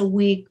once a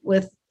week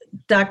with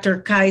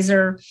Dr.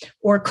 Kaiser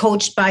or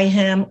coached by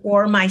him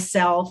or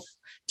myself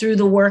through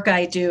the work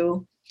I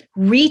do,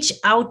 reach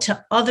out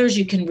to others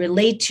you can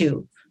relate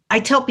to. I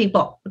tell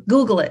people,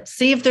 Google it,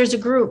 see if there's a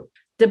group,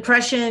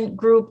 depression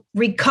group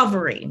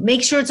recovery.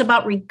 Make sure it's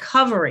about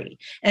recovery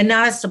and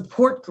not a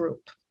support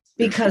group,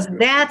 because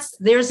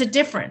there's a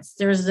difference.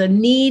 There's a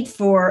need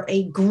for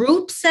a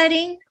group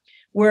setting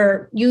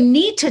where you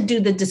need to do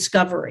the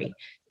discovery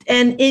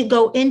and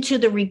go into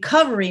the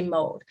recovery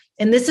mode.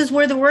 And this is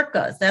where the work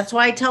goes. That's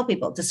why I tell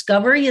people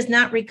discovery is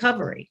not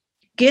recovery.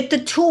 Get the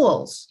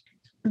tools.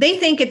 They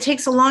think it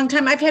takes a long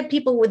time. I've had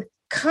people with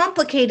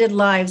complicated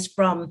lives,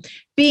 from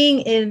being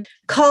in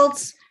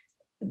cults,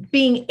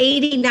 being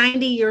 80,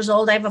 90 years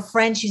old. I have a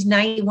friend, she's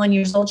 91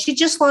 years old. She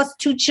just lost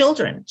 2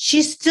 children.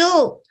 She's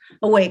still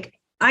awake.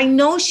 I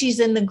know she's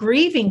in the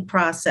grieving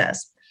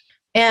process,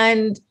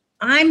 and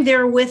I'm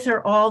there with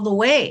her all the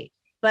way.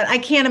 But I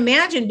can't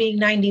imagine being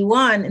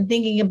 91 and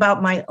thinking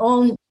about my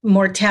own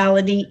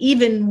mortality,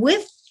 even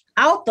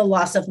without the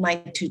loss of my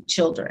 2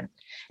 children,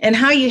 and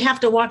how you have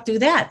to walk through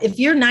that. If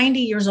you're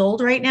 90 years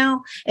old right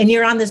now and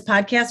you're on this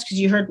podcast because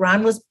you heard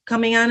Ron was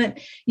coming on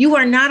it, you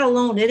are not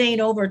alone. It ain't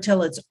over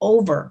till it's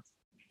over.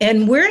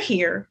 And we're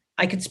here.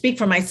 I could speak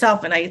for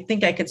myself, and I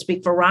think I could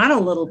speak for Ron a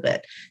little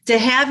bit, to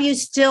have you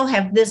still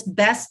have this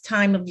best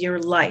time of your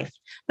life.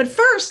 But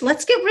first,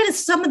 let's get rid of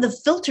some of the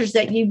filters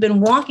that you've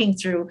been walking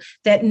through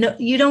that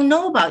you don't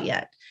know about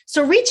yet.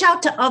 So reach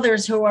out to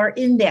others who are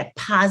in that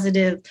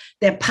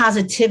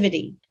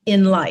positivity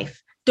in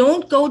life.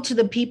 Don't go to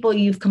the people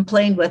you've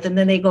complained with and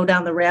then they go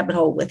down the rabbit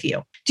hole with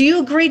you. Do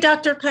you agree,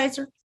 Dr.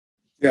 Kaiser?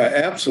 Yeah,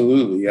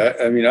 absolutely.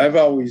 I mean, I've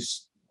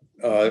always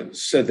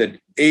said that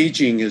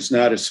aging is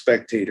not a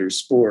spectator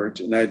sport.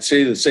 And I'd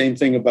say the same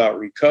thing about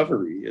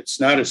recovery. It's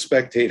not a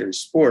spectator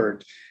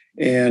sport.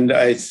 And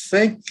I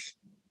think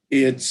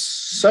it's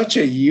such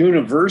a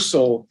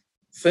universal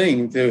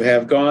thing to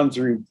have gone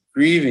through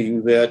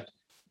grieving that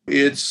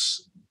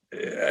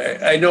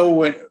I know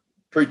when,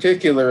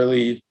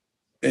 particularly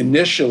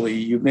initially,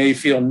 you may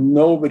feel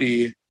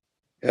nobody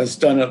has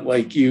done it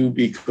like you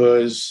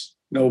because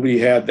nobody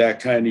had that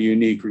kind of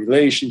unique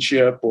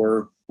relationship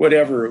or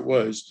whatever it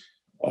was.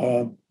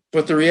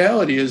 But the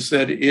reality is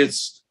that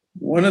it's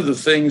one of the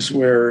things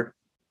where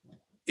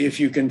if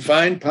you can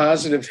find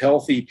positive,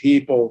 healthy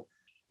people,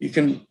 you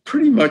can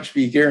pretty much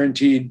be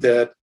guaranteed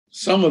that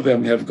some of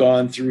them have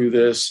gone through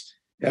this,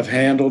 have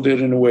handled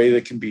it in a way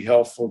that can be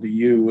helpful to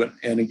you.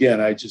 And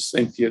again, I just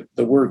think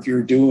the work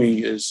you're doing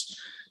is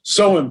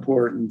so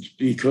important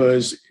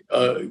because,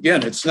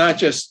 again, it's not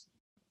just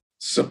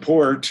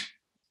support,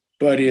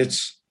 but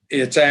it's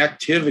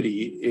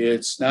activity.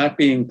 It's not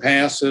being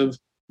passive,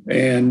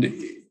 and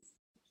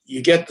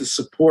you get the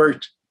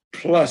support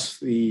plus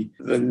the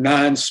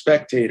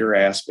non-spectator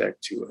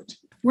aspect to it.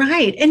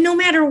 Right. And no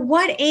matter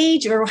what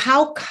age or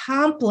how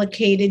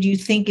complicated you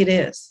think it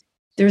is,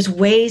 there's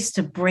ways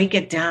to break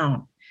it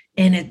down,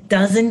 and it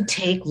doesn't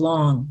take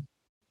long.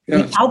 Yeah.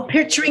 The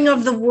outpicturing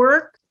of the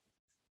work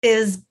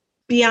is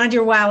beyond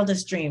your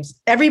wildest dreams.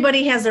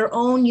 Everybody has their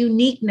own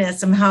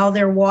uniqueness and how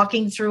they're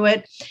walking through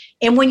it.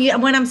 And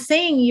when I'm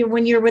saying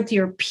when you're with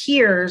your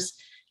peers,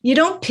 you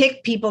don't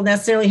pick people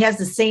necessarily has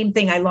the same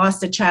thing. I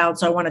lost a child,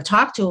 so I want to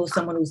talk to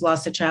someone who's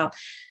lost a child.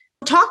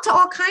 Talk to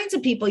all kinds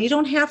of people. You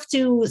don't have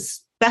to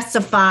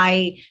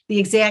specify the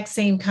exact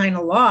same kind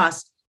of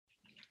loss.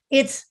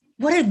 It's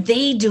what are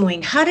they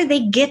doing? How did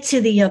they get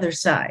to the other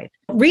side?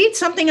 Read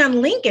something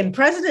on Lincoln,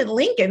 President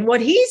Lincoln,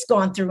 what he's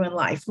gone through in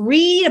life.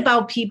 Read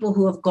about people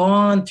who have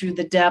gone through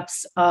the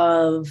depths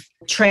of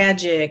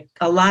tragic,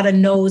 a lot of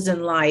no's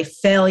in life,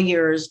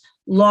 failures,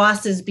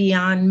 losses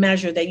beyond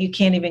measure that you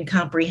can't even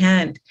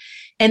comprehend.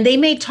 And they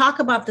may talk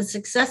about the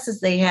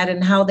successes they had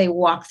and how they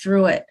walked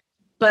through it.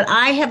 But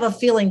I have a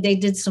feeling they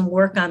did some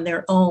work on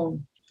their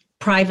own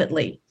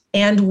privately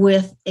and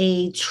with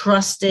a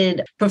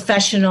trusted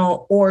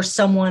professional or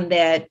someone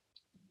that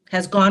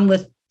has gone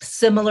with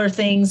similar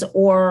things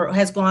or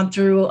has gone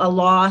through a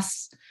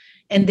loss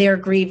and they're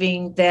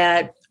grieving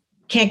that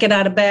can't get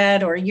out of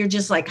bed, or you're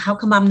just like, how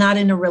come I'm not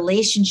in a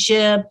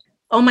relationship?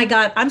 Oh my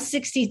God, I'm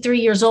 63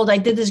 years old. I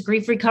did this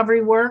grief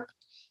recovery work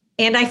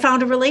and I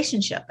found a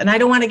relationship. And I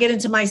don't want to get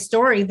into my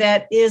story.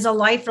 That is a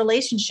life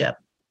relationship.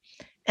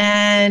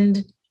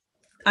 And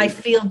I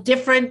feel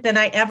different than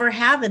I ever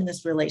have in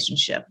this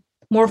relationship,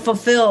 more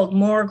fulfilled,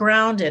 more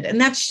grounded.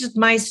 And that's just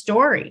my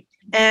story.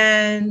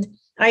 And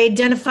I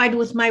identified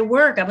with my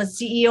work. I was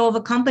CEO of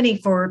a company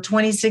for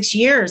 26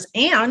 years.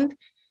 And,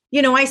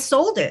 I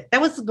sold it.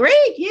 That was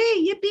great.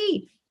 Yay,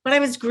 yippee. But I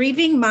was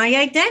grieving my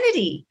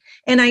identity.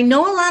 And I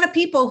know a lot of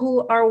people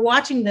who are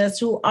watching this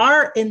who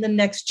are in the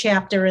next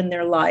chapter in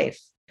their life,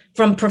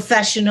 from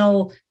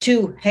professional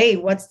to, hey,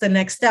 what's the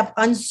next step?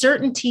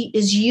 Uncertainty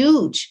is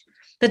huge.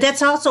 But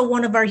that's also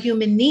one of our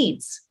human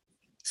needs,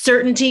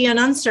 certainty and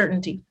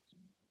uncertainty.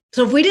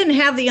 So if we didn't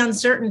have the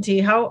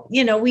uncertainty, how,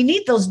 we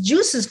need those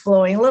juices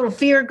flowing, a little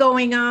fear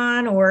going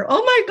on, or,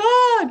 oh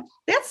my God,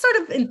 that's sort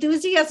of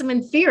enthusiasm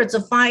and fear. It's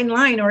a fine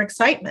line, or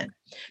excitement.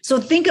 So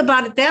think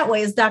about it that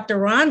way, as Dr.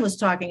 Ron was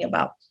talking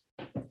about.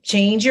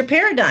 Change your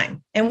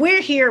paradigm. And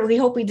we're here. We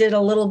hope we did a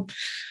little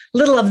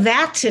of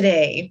that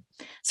today.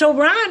 So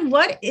Ron,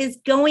 what is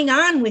going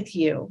on with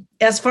you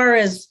as far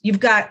as you've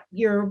got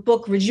your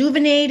book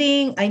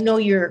Rejuvenating? I know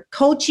you're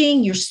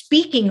coaching, you're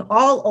speaking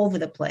all over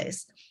the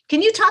place.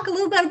 Can you talk a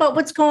little bit about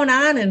what's going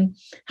on and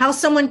how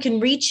someone can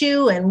reach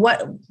you and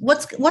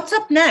what's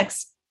up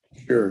next?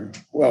 Sure.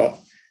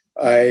 Well,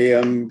 I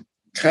am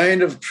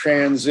kind of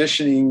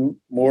transitioning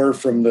more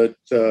from the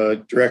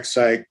direct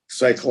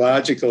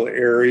psychological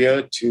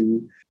area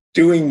to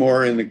doing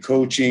more in the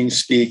coaching,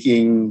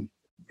 speaking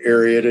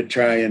area to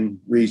try and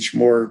reach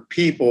more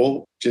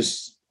people,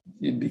 just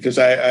because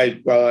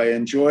while I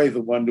enjoy the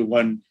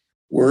one-to-one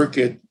work,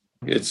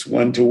 it's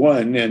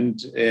one-to-one,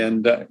 and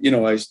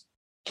I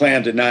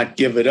plan to not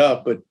give it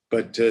up,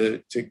 but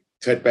to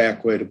cut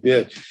back quite a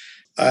bit.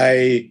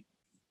 I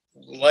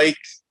like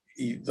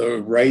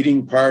the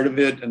writing part of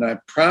it, and I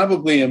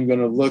probably am going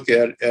to look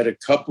at a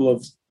couple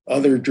of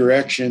other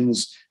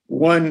directions.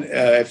 One,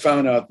 I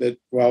found out that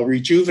while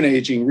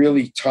Rejuvenating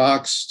really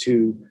talks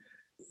to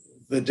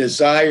the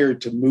desire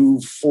to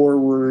move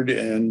forward,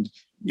 and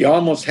you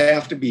almost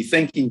have to be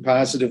thinking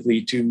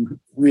positively to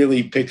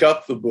really pick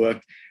up the book,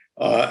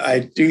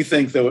 I do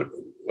think that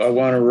I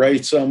want to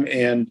write some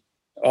and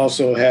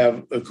also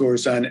have a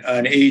course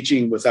on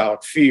aging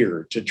without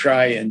fear, to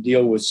try and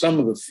deal with some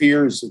of the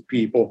fears that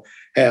people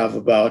have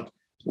about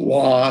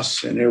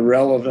loss and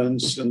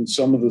irrelevance and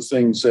some of the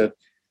things that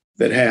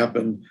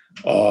happen.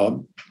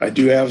 I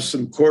do have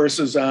some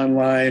courses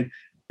online.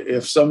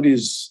 If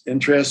somebody's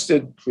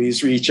interested,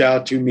 please reach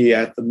out to me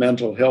at the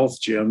Mental Health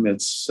Gym.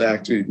 It's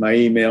actually, my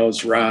email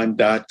is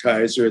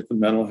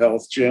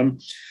ron.kaiser@the-mental-health-gym.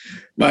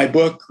 My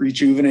book,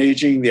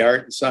 Rejuvenating, The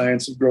Art and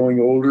Science of Growing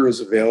Older,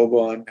 is available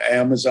on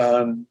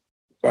Amazon,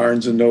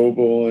 Barnes &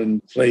 Noble,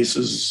 and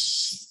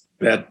places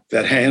that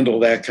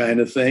handle that kind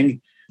of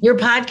thing. Your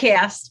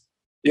podcast.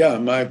 Yeah,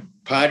 my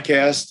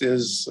podcast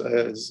is,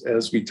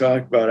 as we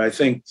talked about, I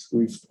think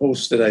we've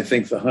posted, the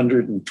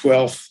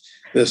 112th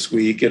this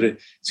week.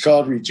 It's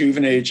called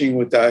Rejuvenating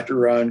with Dr.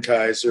 Ron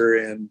Kaiser,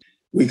 and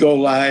we go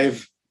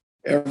live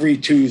every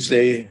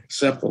Tuesday,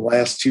 except the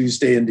last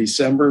Tuesday in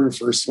December,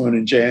 first one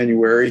in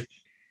January.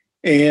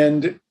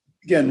 And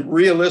again,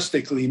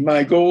 realistically,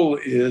 my goal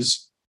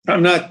is,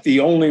 I'm not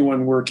the only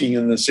one working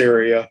in this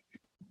area.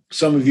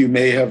 Some of you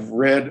may have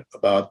read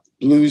about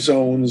blue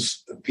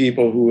zones,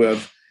 people who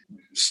have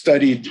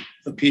studied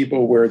the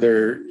people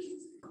where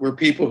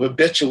people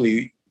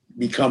habitually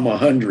become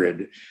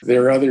 100.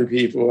 There are other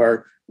people who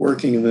are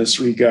working in this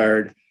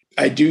regard.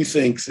 I do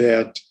think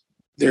that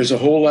there's a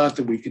whole lot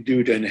that we could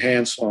do to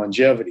enhance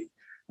longevity.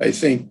 I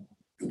think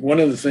one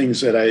of the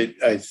things that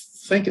I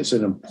think is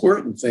an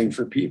important thing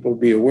for people to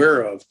be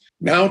aware of,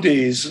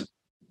 nowadays,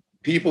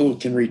 people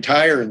can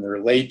retire in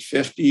their late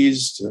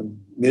 50s to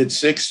mid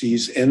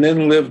 60s and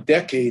then live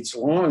decades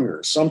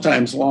longer,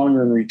 sometimes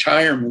longer in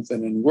retirement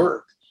than in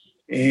work.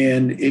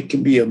 And it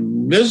can be a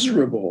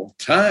miserable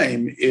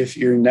time if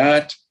you're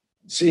not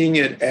seeing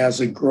it as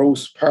a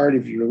growth part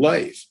of your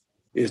life.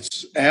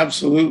 It's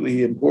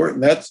absolutely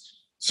important.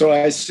 So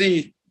I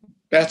see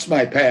that's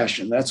my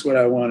passion. That's what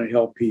I want to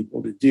help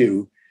people to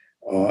do.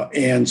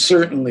 And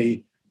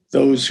certainly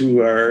those who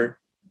are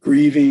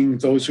grieving,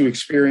 those who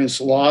experience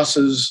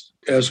losses,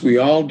 as we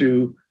all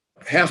do,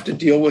 have to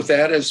deal with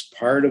that as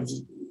part of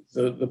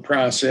the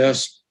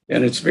process.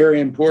 And it's very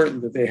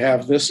important that they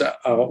have this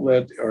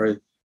outlet or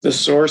this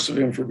source of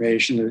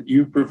information that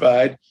you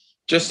provide,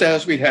 just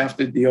as we have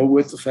to deal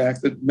with the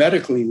fact that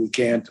medically we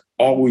can't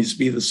always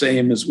be the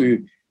same as we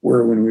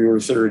were when we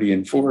were 30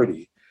 and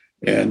 40.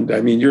 And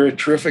I mean, you're a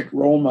terrific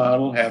role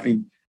model,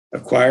 having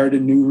acquired a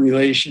new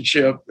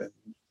relationship and,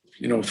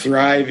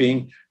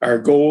 thriving. Our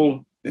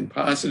goal in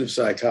positive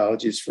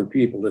psychology is for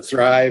people to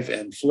thrive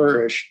and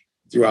flourish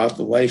throughout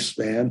the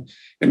lifespan.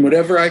 And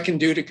whatever I can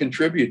do to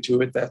contribute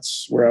to it,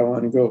 that's where I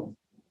want to go.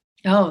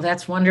 Oh,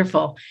 that's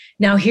wonderful.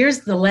 Now,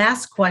 here's the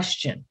last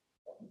question.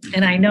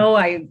 And I know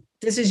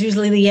this is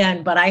usually the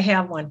end, but I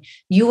have one.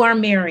 You are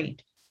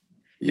married.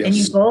 Yes. And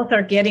you both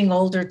are getting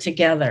older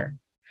together.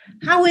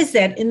 How is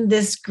that in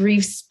this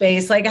grief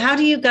space? Like,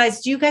 do you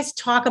guys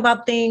talk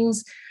about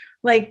things?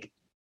 Like,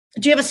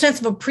 do you have a sense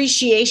of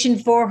appreciation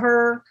for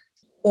her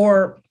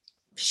or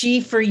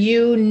she for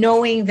you,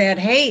 knowing that,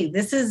 hey,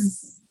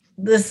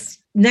 this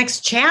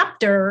next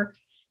chapter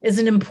is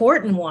an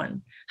important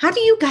one? How do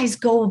you guys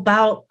go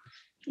about,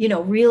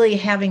 really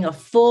having a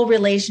full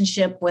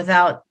relationship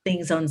without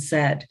things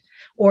unsaid,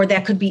 or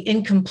that could be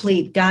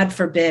incomplete? God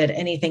forbid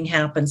anything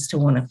happens to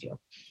one of you.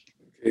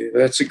 Okay,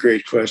 that's a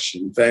great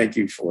question. Thank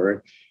you for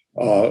it.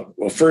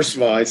 Well, first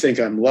of all, I think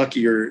I'm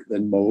luckier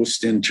than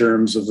most in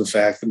terms of the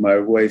fact that my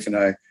wife and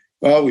I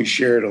always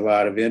shared a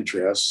lot of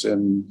interests.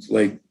 And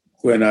like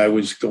when I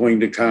was going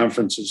to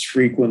conferences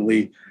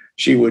frequently,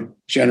 she would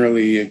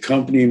generally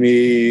accompany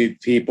me.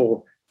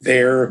 People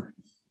there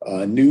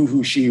knew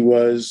who she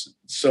was,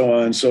 so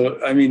on.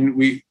 So, I mean,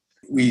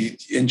 we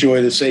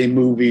enjoy the same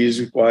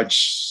movies,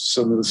 watch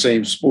some of the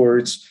same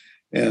sports,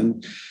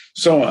 and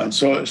so on.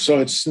 So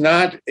it's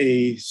not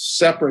a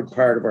separate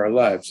part of our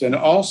lives. And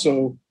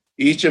also,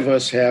 each of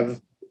us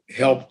have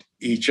helped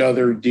each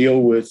other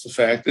deal with the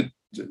fact that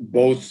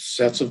both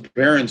sets of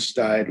parents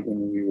died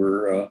when we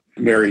were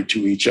married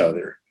to each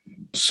other.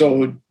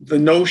 So the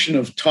notion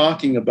of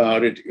talking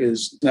about it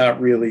is not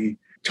really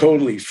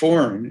totally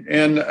foreign.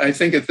 And I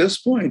think at this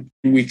point,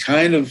 we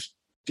kind of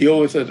deal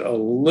with it a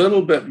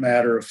little bit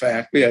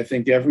matter-of-factly. I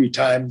think every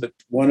time that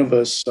one of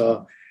us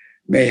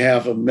may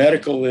have a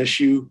medical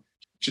issue,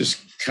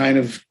 just kind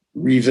of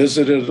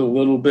revisit it a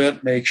little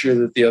bit, make sure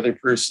that the other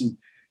person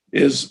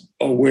is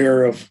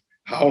aware of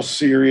how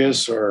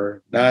serious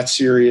or not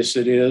serious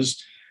it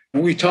is.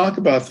 And we talk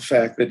about the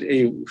fact that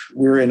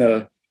we're in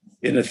a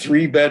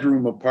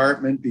 3-bedroom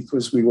apartment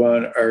because we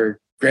want our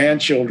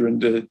grandchildren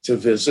to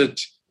visit,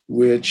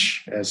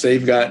 which as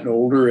they've gotten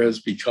older has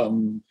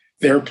become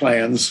their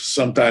plans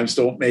sometimes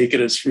don't make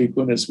it as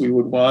frequent as we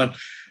would want.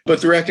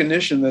 But the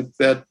recognition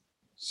that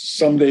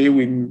someday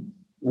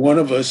one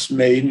of us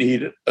may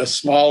need a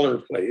smaller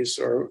place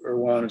or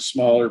want a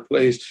smaller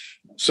place.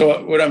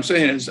 So what I'm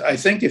saying is, I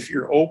think if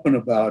you're open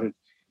about it,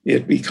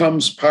 it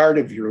becomes part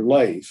of your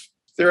life.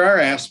 There are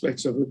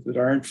aspects of it that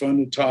aren't fun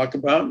to talk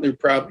about. And there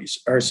probably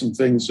are some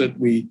things that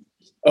we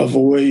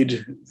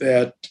avoid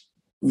that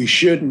we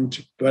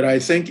shouldn't. But I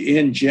think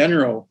in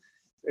general,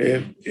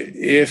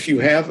 if you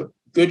have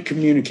good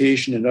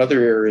communication in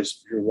other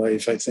areas of your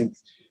life, I think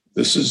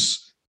this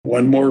is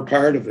one more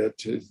part of it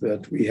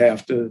that we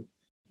have to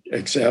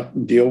accept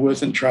and deal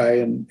with and try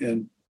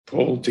and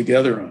pull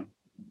together on.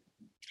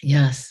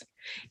 Yes.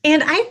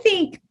 And I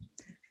think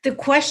the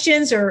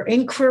questions or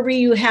inquiry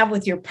you have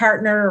with your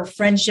partner or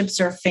friendships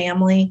or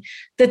family,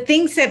 the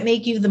things that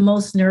make you the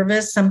most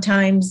nervous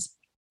sometimes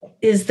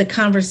is the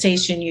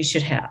conversation you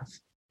should have.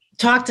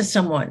 Talk to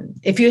someone.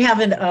 If you have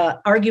an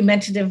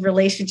argumentative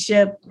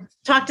relationship,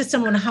 talk to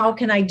someone. How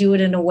can I do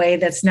it in a way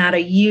that's not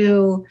a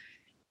you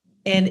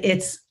and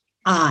it's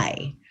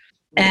I?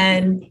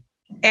 And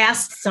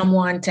ask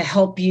someone to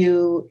help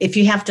you if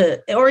you have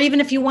to, or even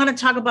if you want to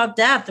talk about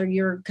death or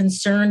you're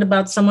concerned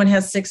about someone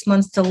has 6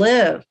 months to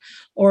live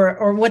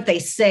or what they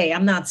say.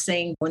 I'm not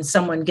saying when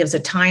someone gives a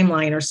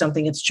timeline or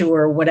something, it's true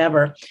or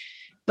whatever,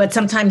 but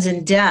sometimes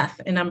in death,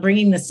 and I'm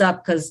bringing this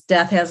up because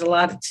death has a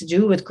lot to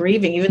do with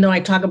grieving, even though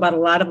I talk about a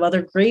lot of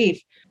other grief,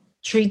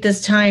 treat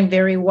this time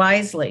very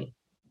wisely.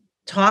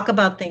 Talk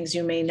about things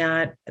you may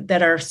not,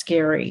 that are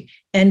scary,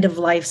 end of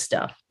life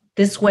stuff.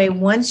 This way,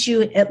 once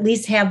you at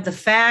least have the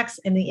facts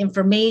and the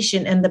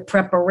information and the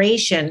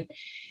preparation,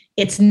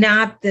 it's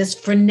not this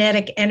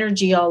frenetic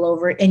energy all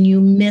over and you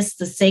miss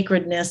the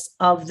sacredness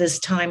of this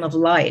time of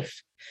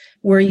life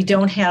where you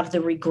don't have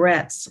the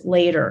regrets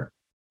later.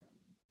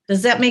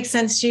 Does that make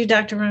sense to you,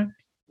 Dr. Ron?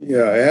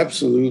 Yeah,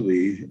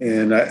 absolutely.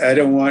 And I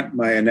don't want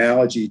my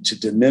analogy to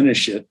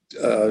diminish it,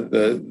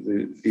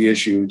 the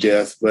issue of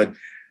death, but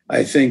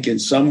I think in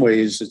some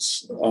ways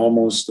it's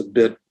almost a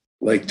bit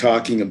like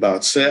talking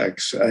about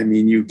sex. I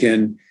mean, you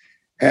can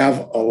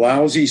have a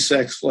lousy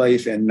sex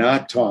life and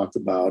not talk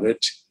about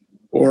it,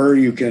 or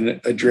you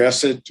can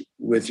address it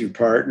with your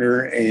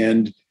partner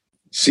and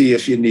see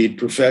if you need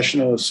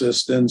professional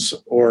assistance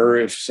or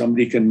if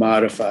somebody can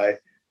modify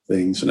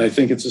things. And I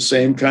think it's the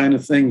same kind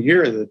of thing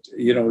here that,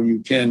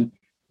 you can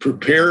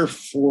prepare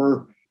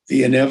for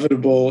the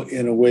inevitable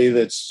in a way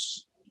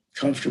that's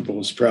comfortable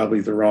is probably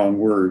the wrong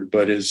word,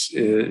 but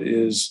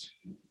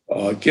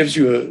gives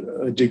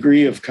you a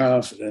degree of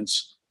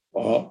confidence,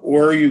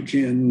 or you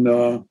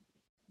can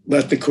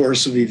let the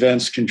course of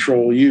events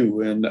control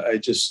you. And I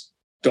just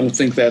don't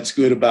think that's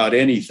good about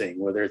anything,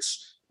 whether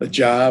it's a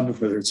job,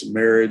 whether it's a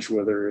marriage,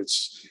 whether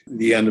it's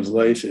the end of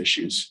life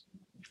issues.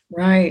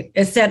 Right.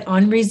 It's that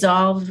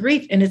unresolved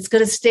grief, and it's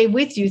going to stay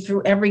with you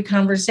through every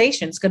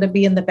conversation. It's going to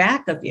be in the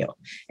back of you,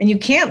 and you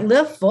can't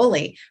live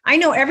fully. I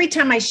know every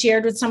time I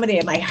shared with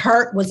somebody, my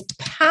heart was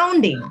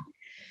pounding.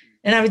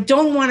 And I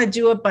don't want to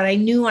do it, but I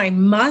knew I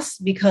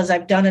must because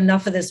I've done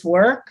enough of this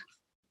work.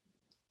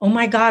 Oh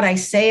my God, I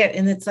say it.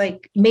 And it's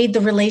like made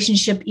the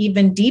relationship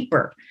even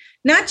deeper,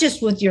 not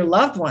just with your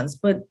loved ones,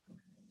 but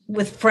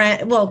with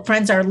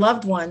friends are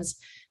loved ones,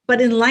 but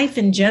in life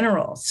in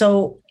general.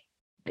 So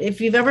if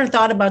you've ever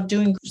thought about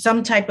doing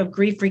some type of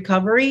grief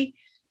recovery,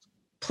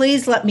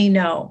 please let me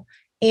know.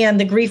 And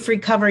the Grief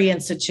Recovery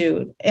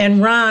Institute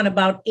and Ron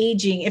about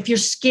aging. If you're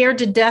scared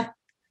to death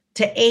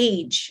to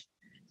age,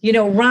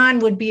 Ron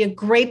would be a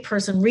great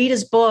person. Read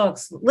his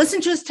books.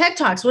 Listen to his TED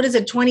Talks. What is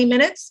it, 20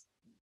 minutes?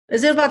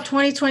 Is it about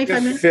 20,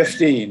 25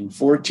 minutes?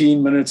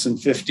 14 minutes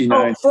and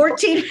 59.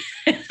 14.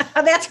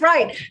 That's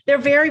right. They're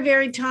very,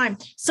 very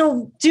timed.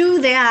 So do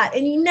that.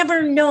 And you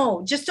never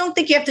know. Just don't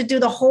think you have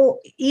to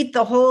eat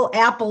the whole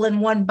apple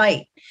in one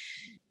bite.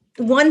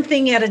 One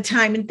thing at a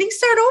time. And things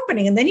start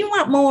opening. And then you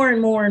want more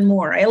and more and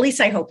more. At least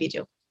I hope you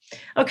do.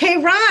 Okay,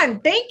 Ron,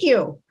 thank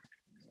you.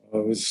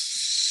 It was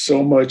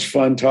so much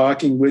fun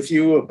talking with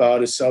you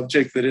about a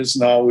subject that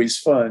isn't always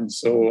fun.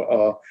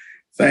 So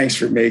thanks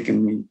for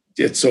making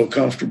it so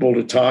comfortable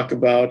to talk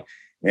about.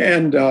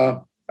 And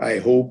I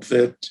hope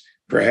that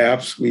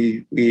perhaps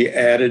we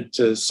added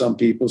to some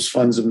people's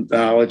funds of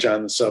knowledge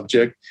on the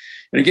subject.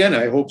 And again,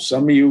 I hope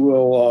some of you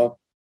will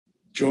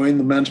join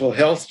the Mental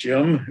Health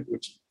Gym,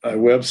 which is my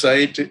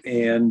website,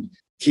 and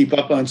keep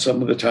up on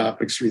some of the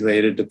topics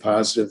related to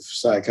positive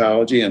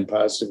psychology and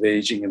positive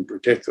aging in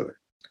particular.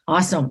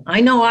 Awesome.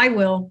 I know I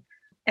will.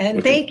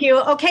 And thank you.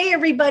 Okay,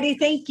 everybody,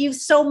 thank you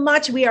so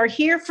much. We are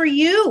here for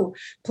you.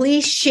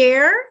 Please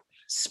share,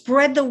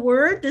 spread the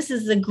word. This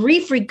is the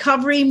Grief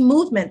Recovery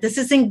Movement. This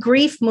isn't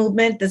grief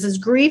movement. This is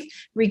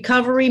Grief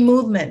Recovery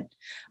Movement.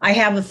 I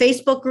have a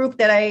Facebook group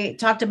that I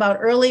talked about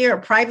earlier,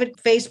 a private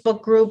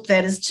Facebook group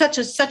that is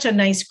such a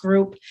nice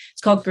group.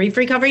 It's called Grief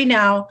Recovery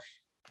Now,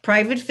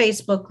 private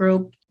Facebook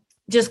group.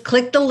 Just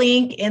click the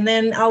link and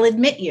then I'll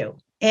admit you,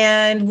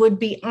 and would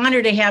be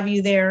honored to have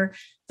you there.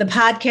 The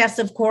podcast,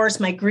 of course,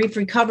 my grief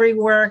recovery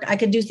work. I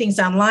can do things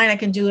online. I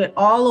can do it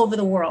all over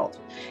the world,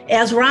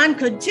 as Ron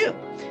could too.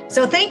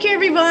 So thank you,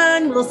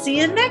 everyone. We'll see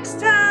you next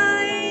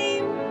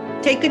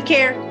time. Take good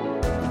care.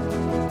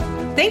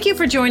 Thank you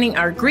for joining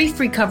our Grief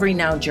Recovery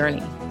Now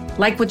journey.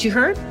 Like what you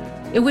heard?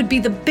 It would be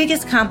the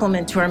biggest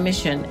compliment to our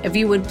mission if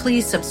you would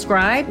please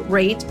subscribe,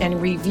 rate,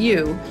 and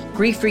review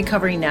Grief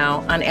Recovery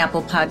Now on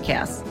Apple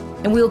Podcasts.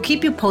 And we will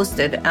keep you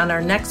posted on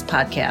our next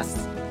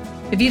podcast.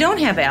 If you don't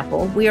have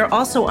Apple, we are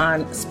also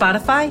on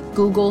Spotify,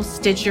 Google,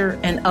 Stitcher,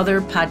 and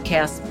other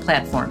podcast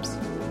platforms.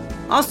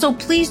 Also,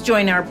 please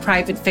join our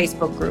private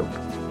Facebook group,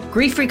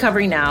 Grief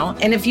Recovery Now.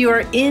 And if you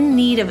are in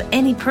need of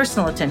any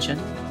personal attention,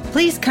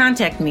 please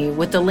contact me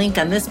with the link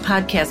on this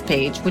podcast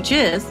page, which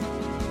is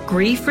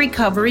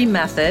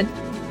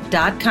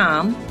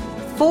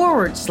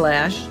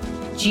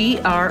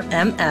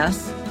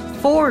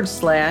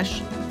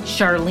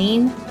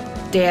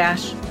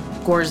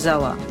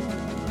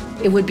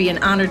It would be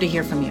an honor to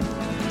hear from you.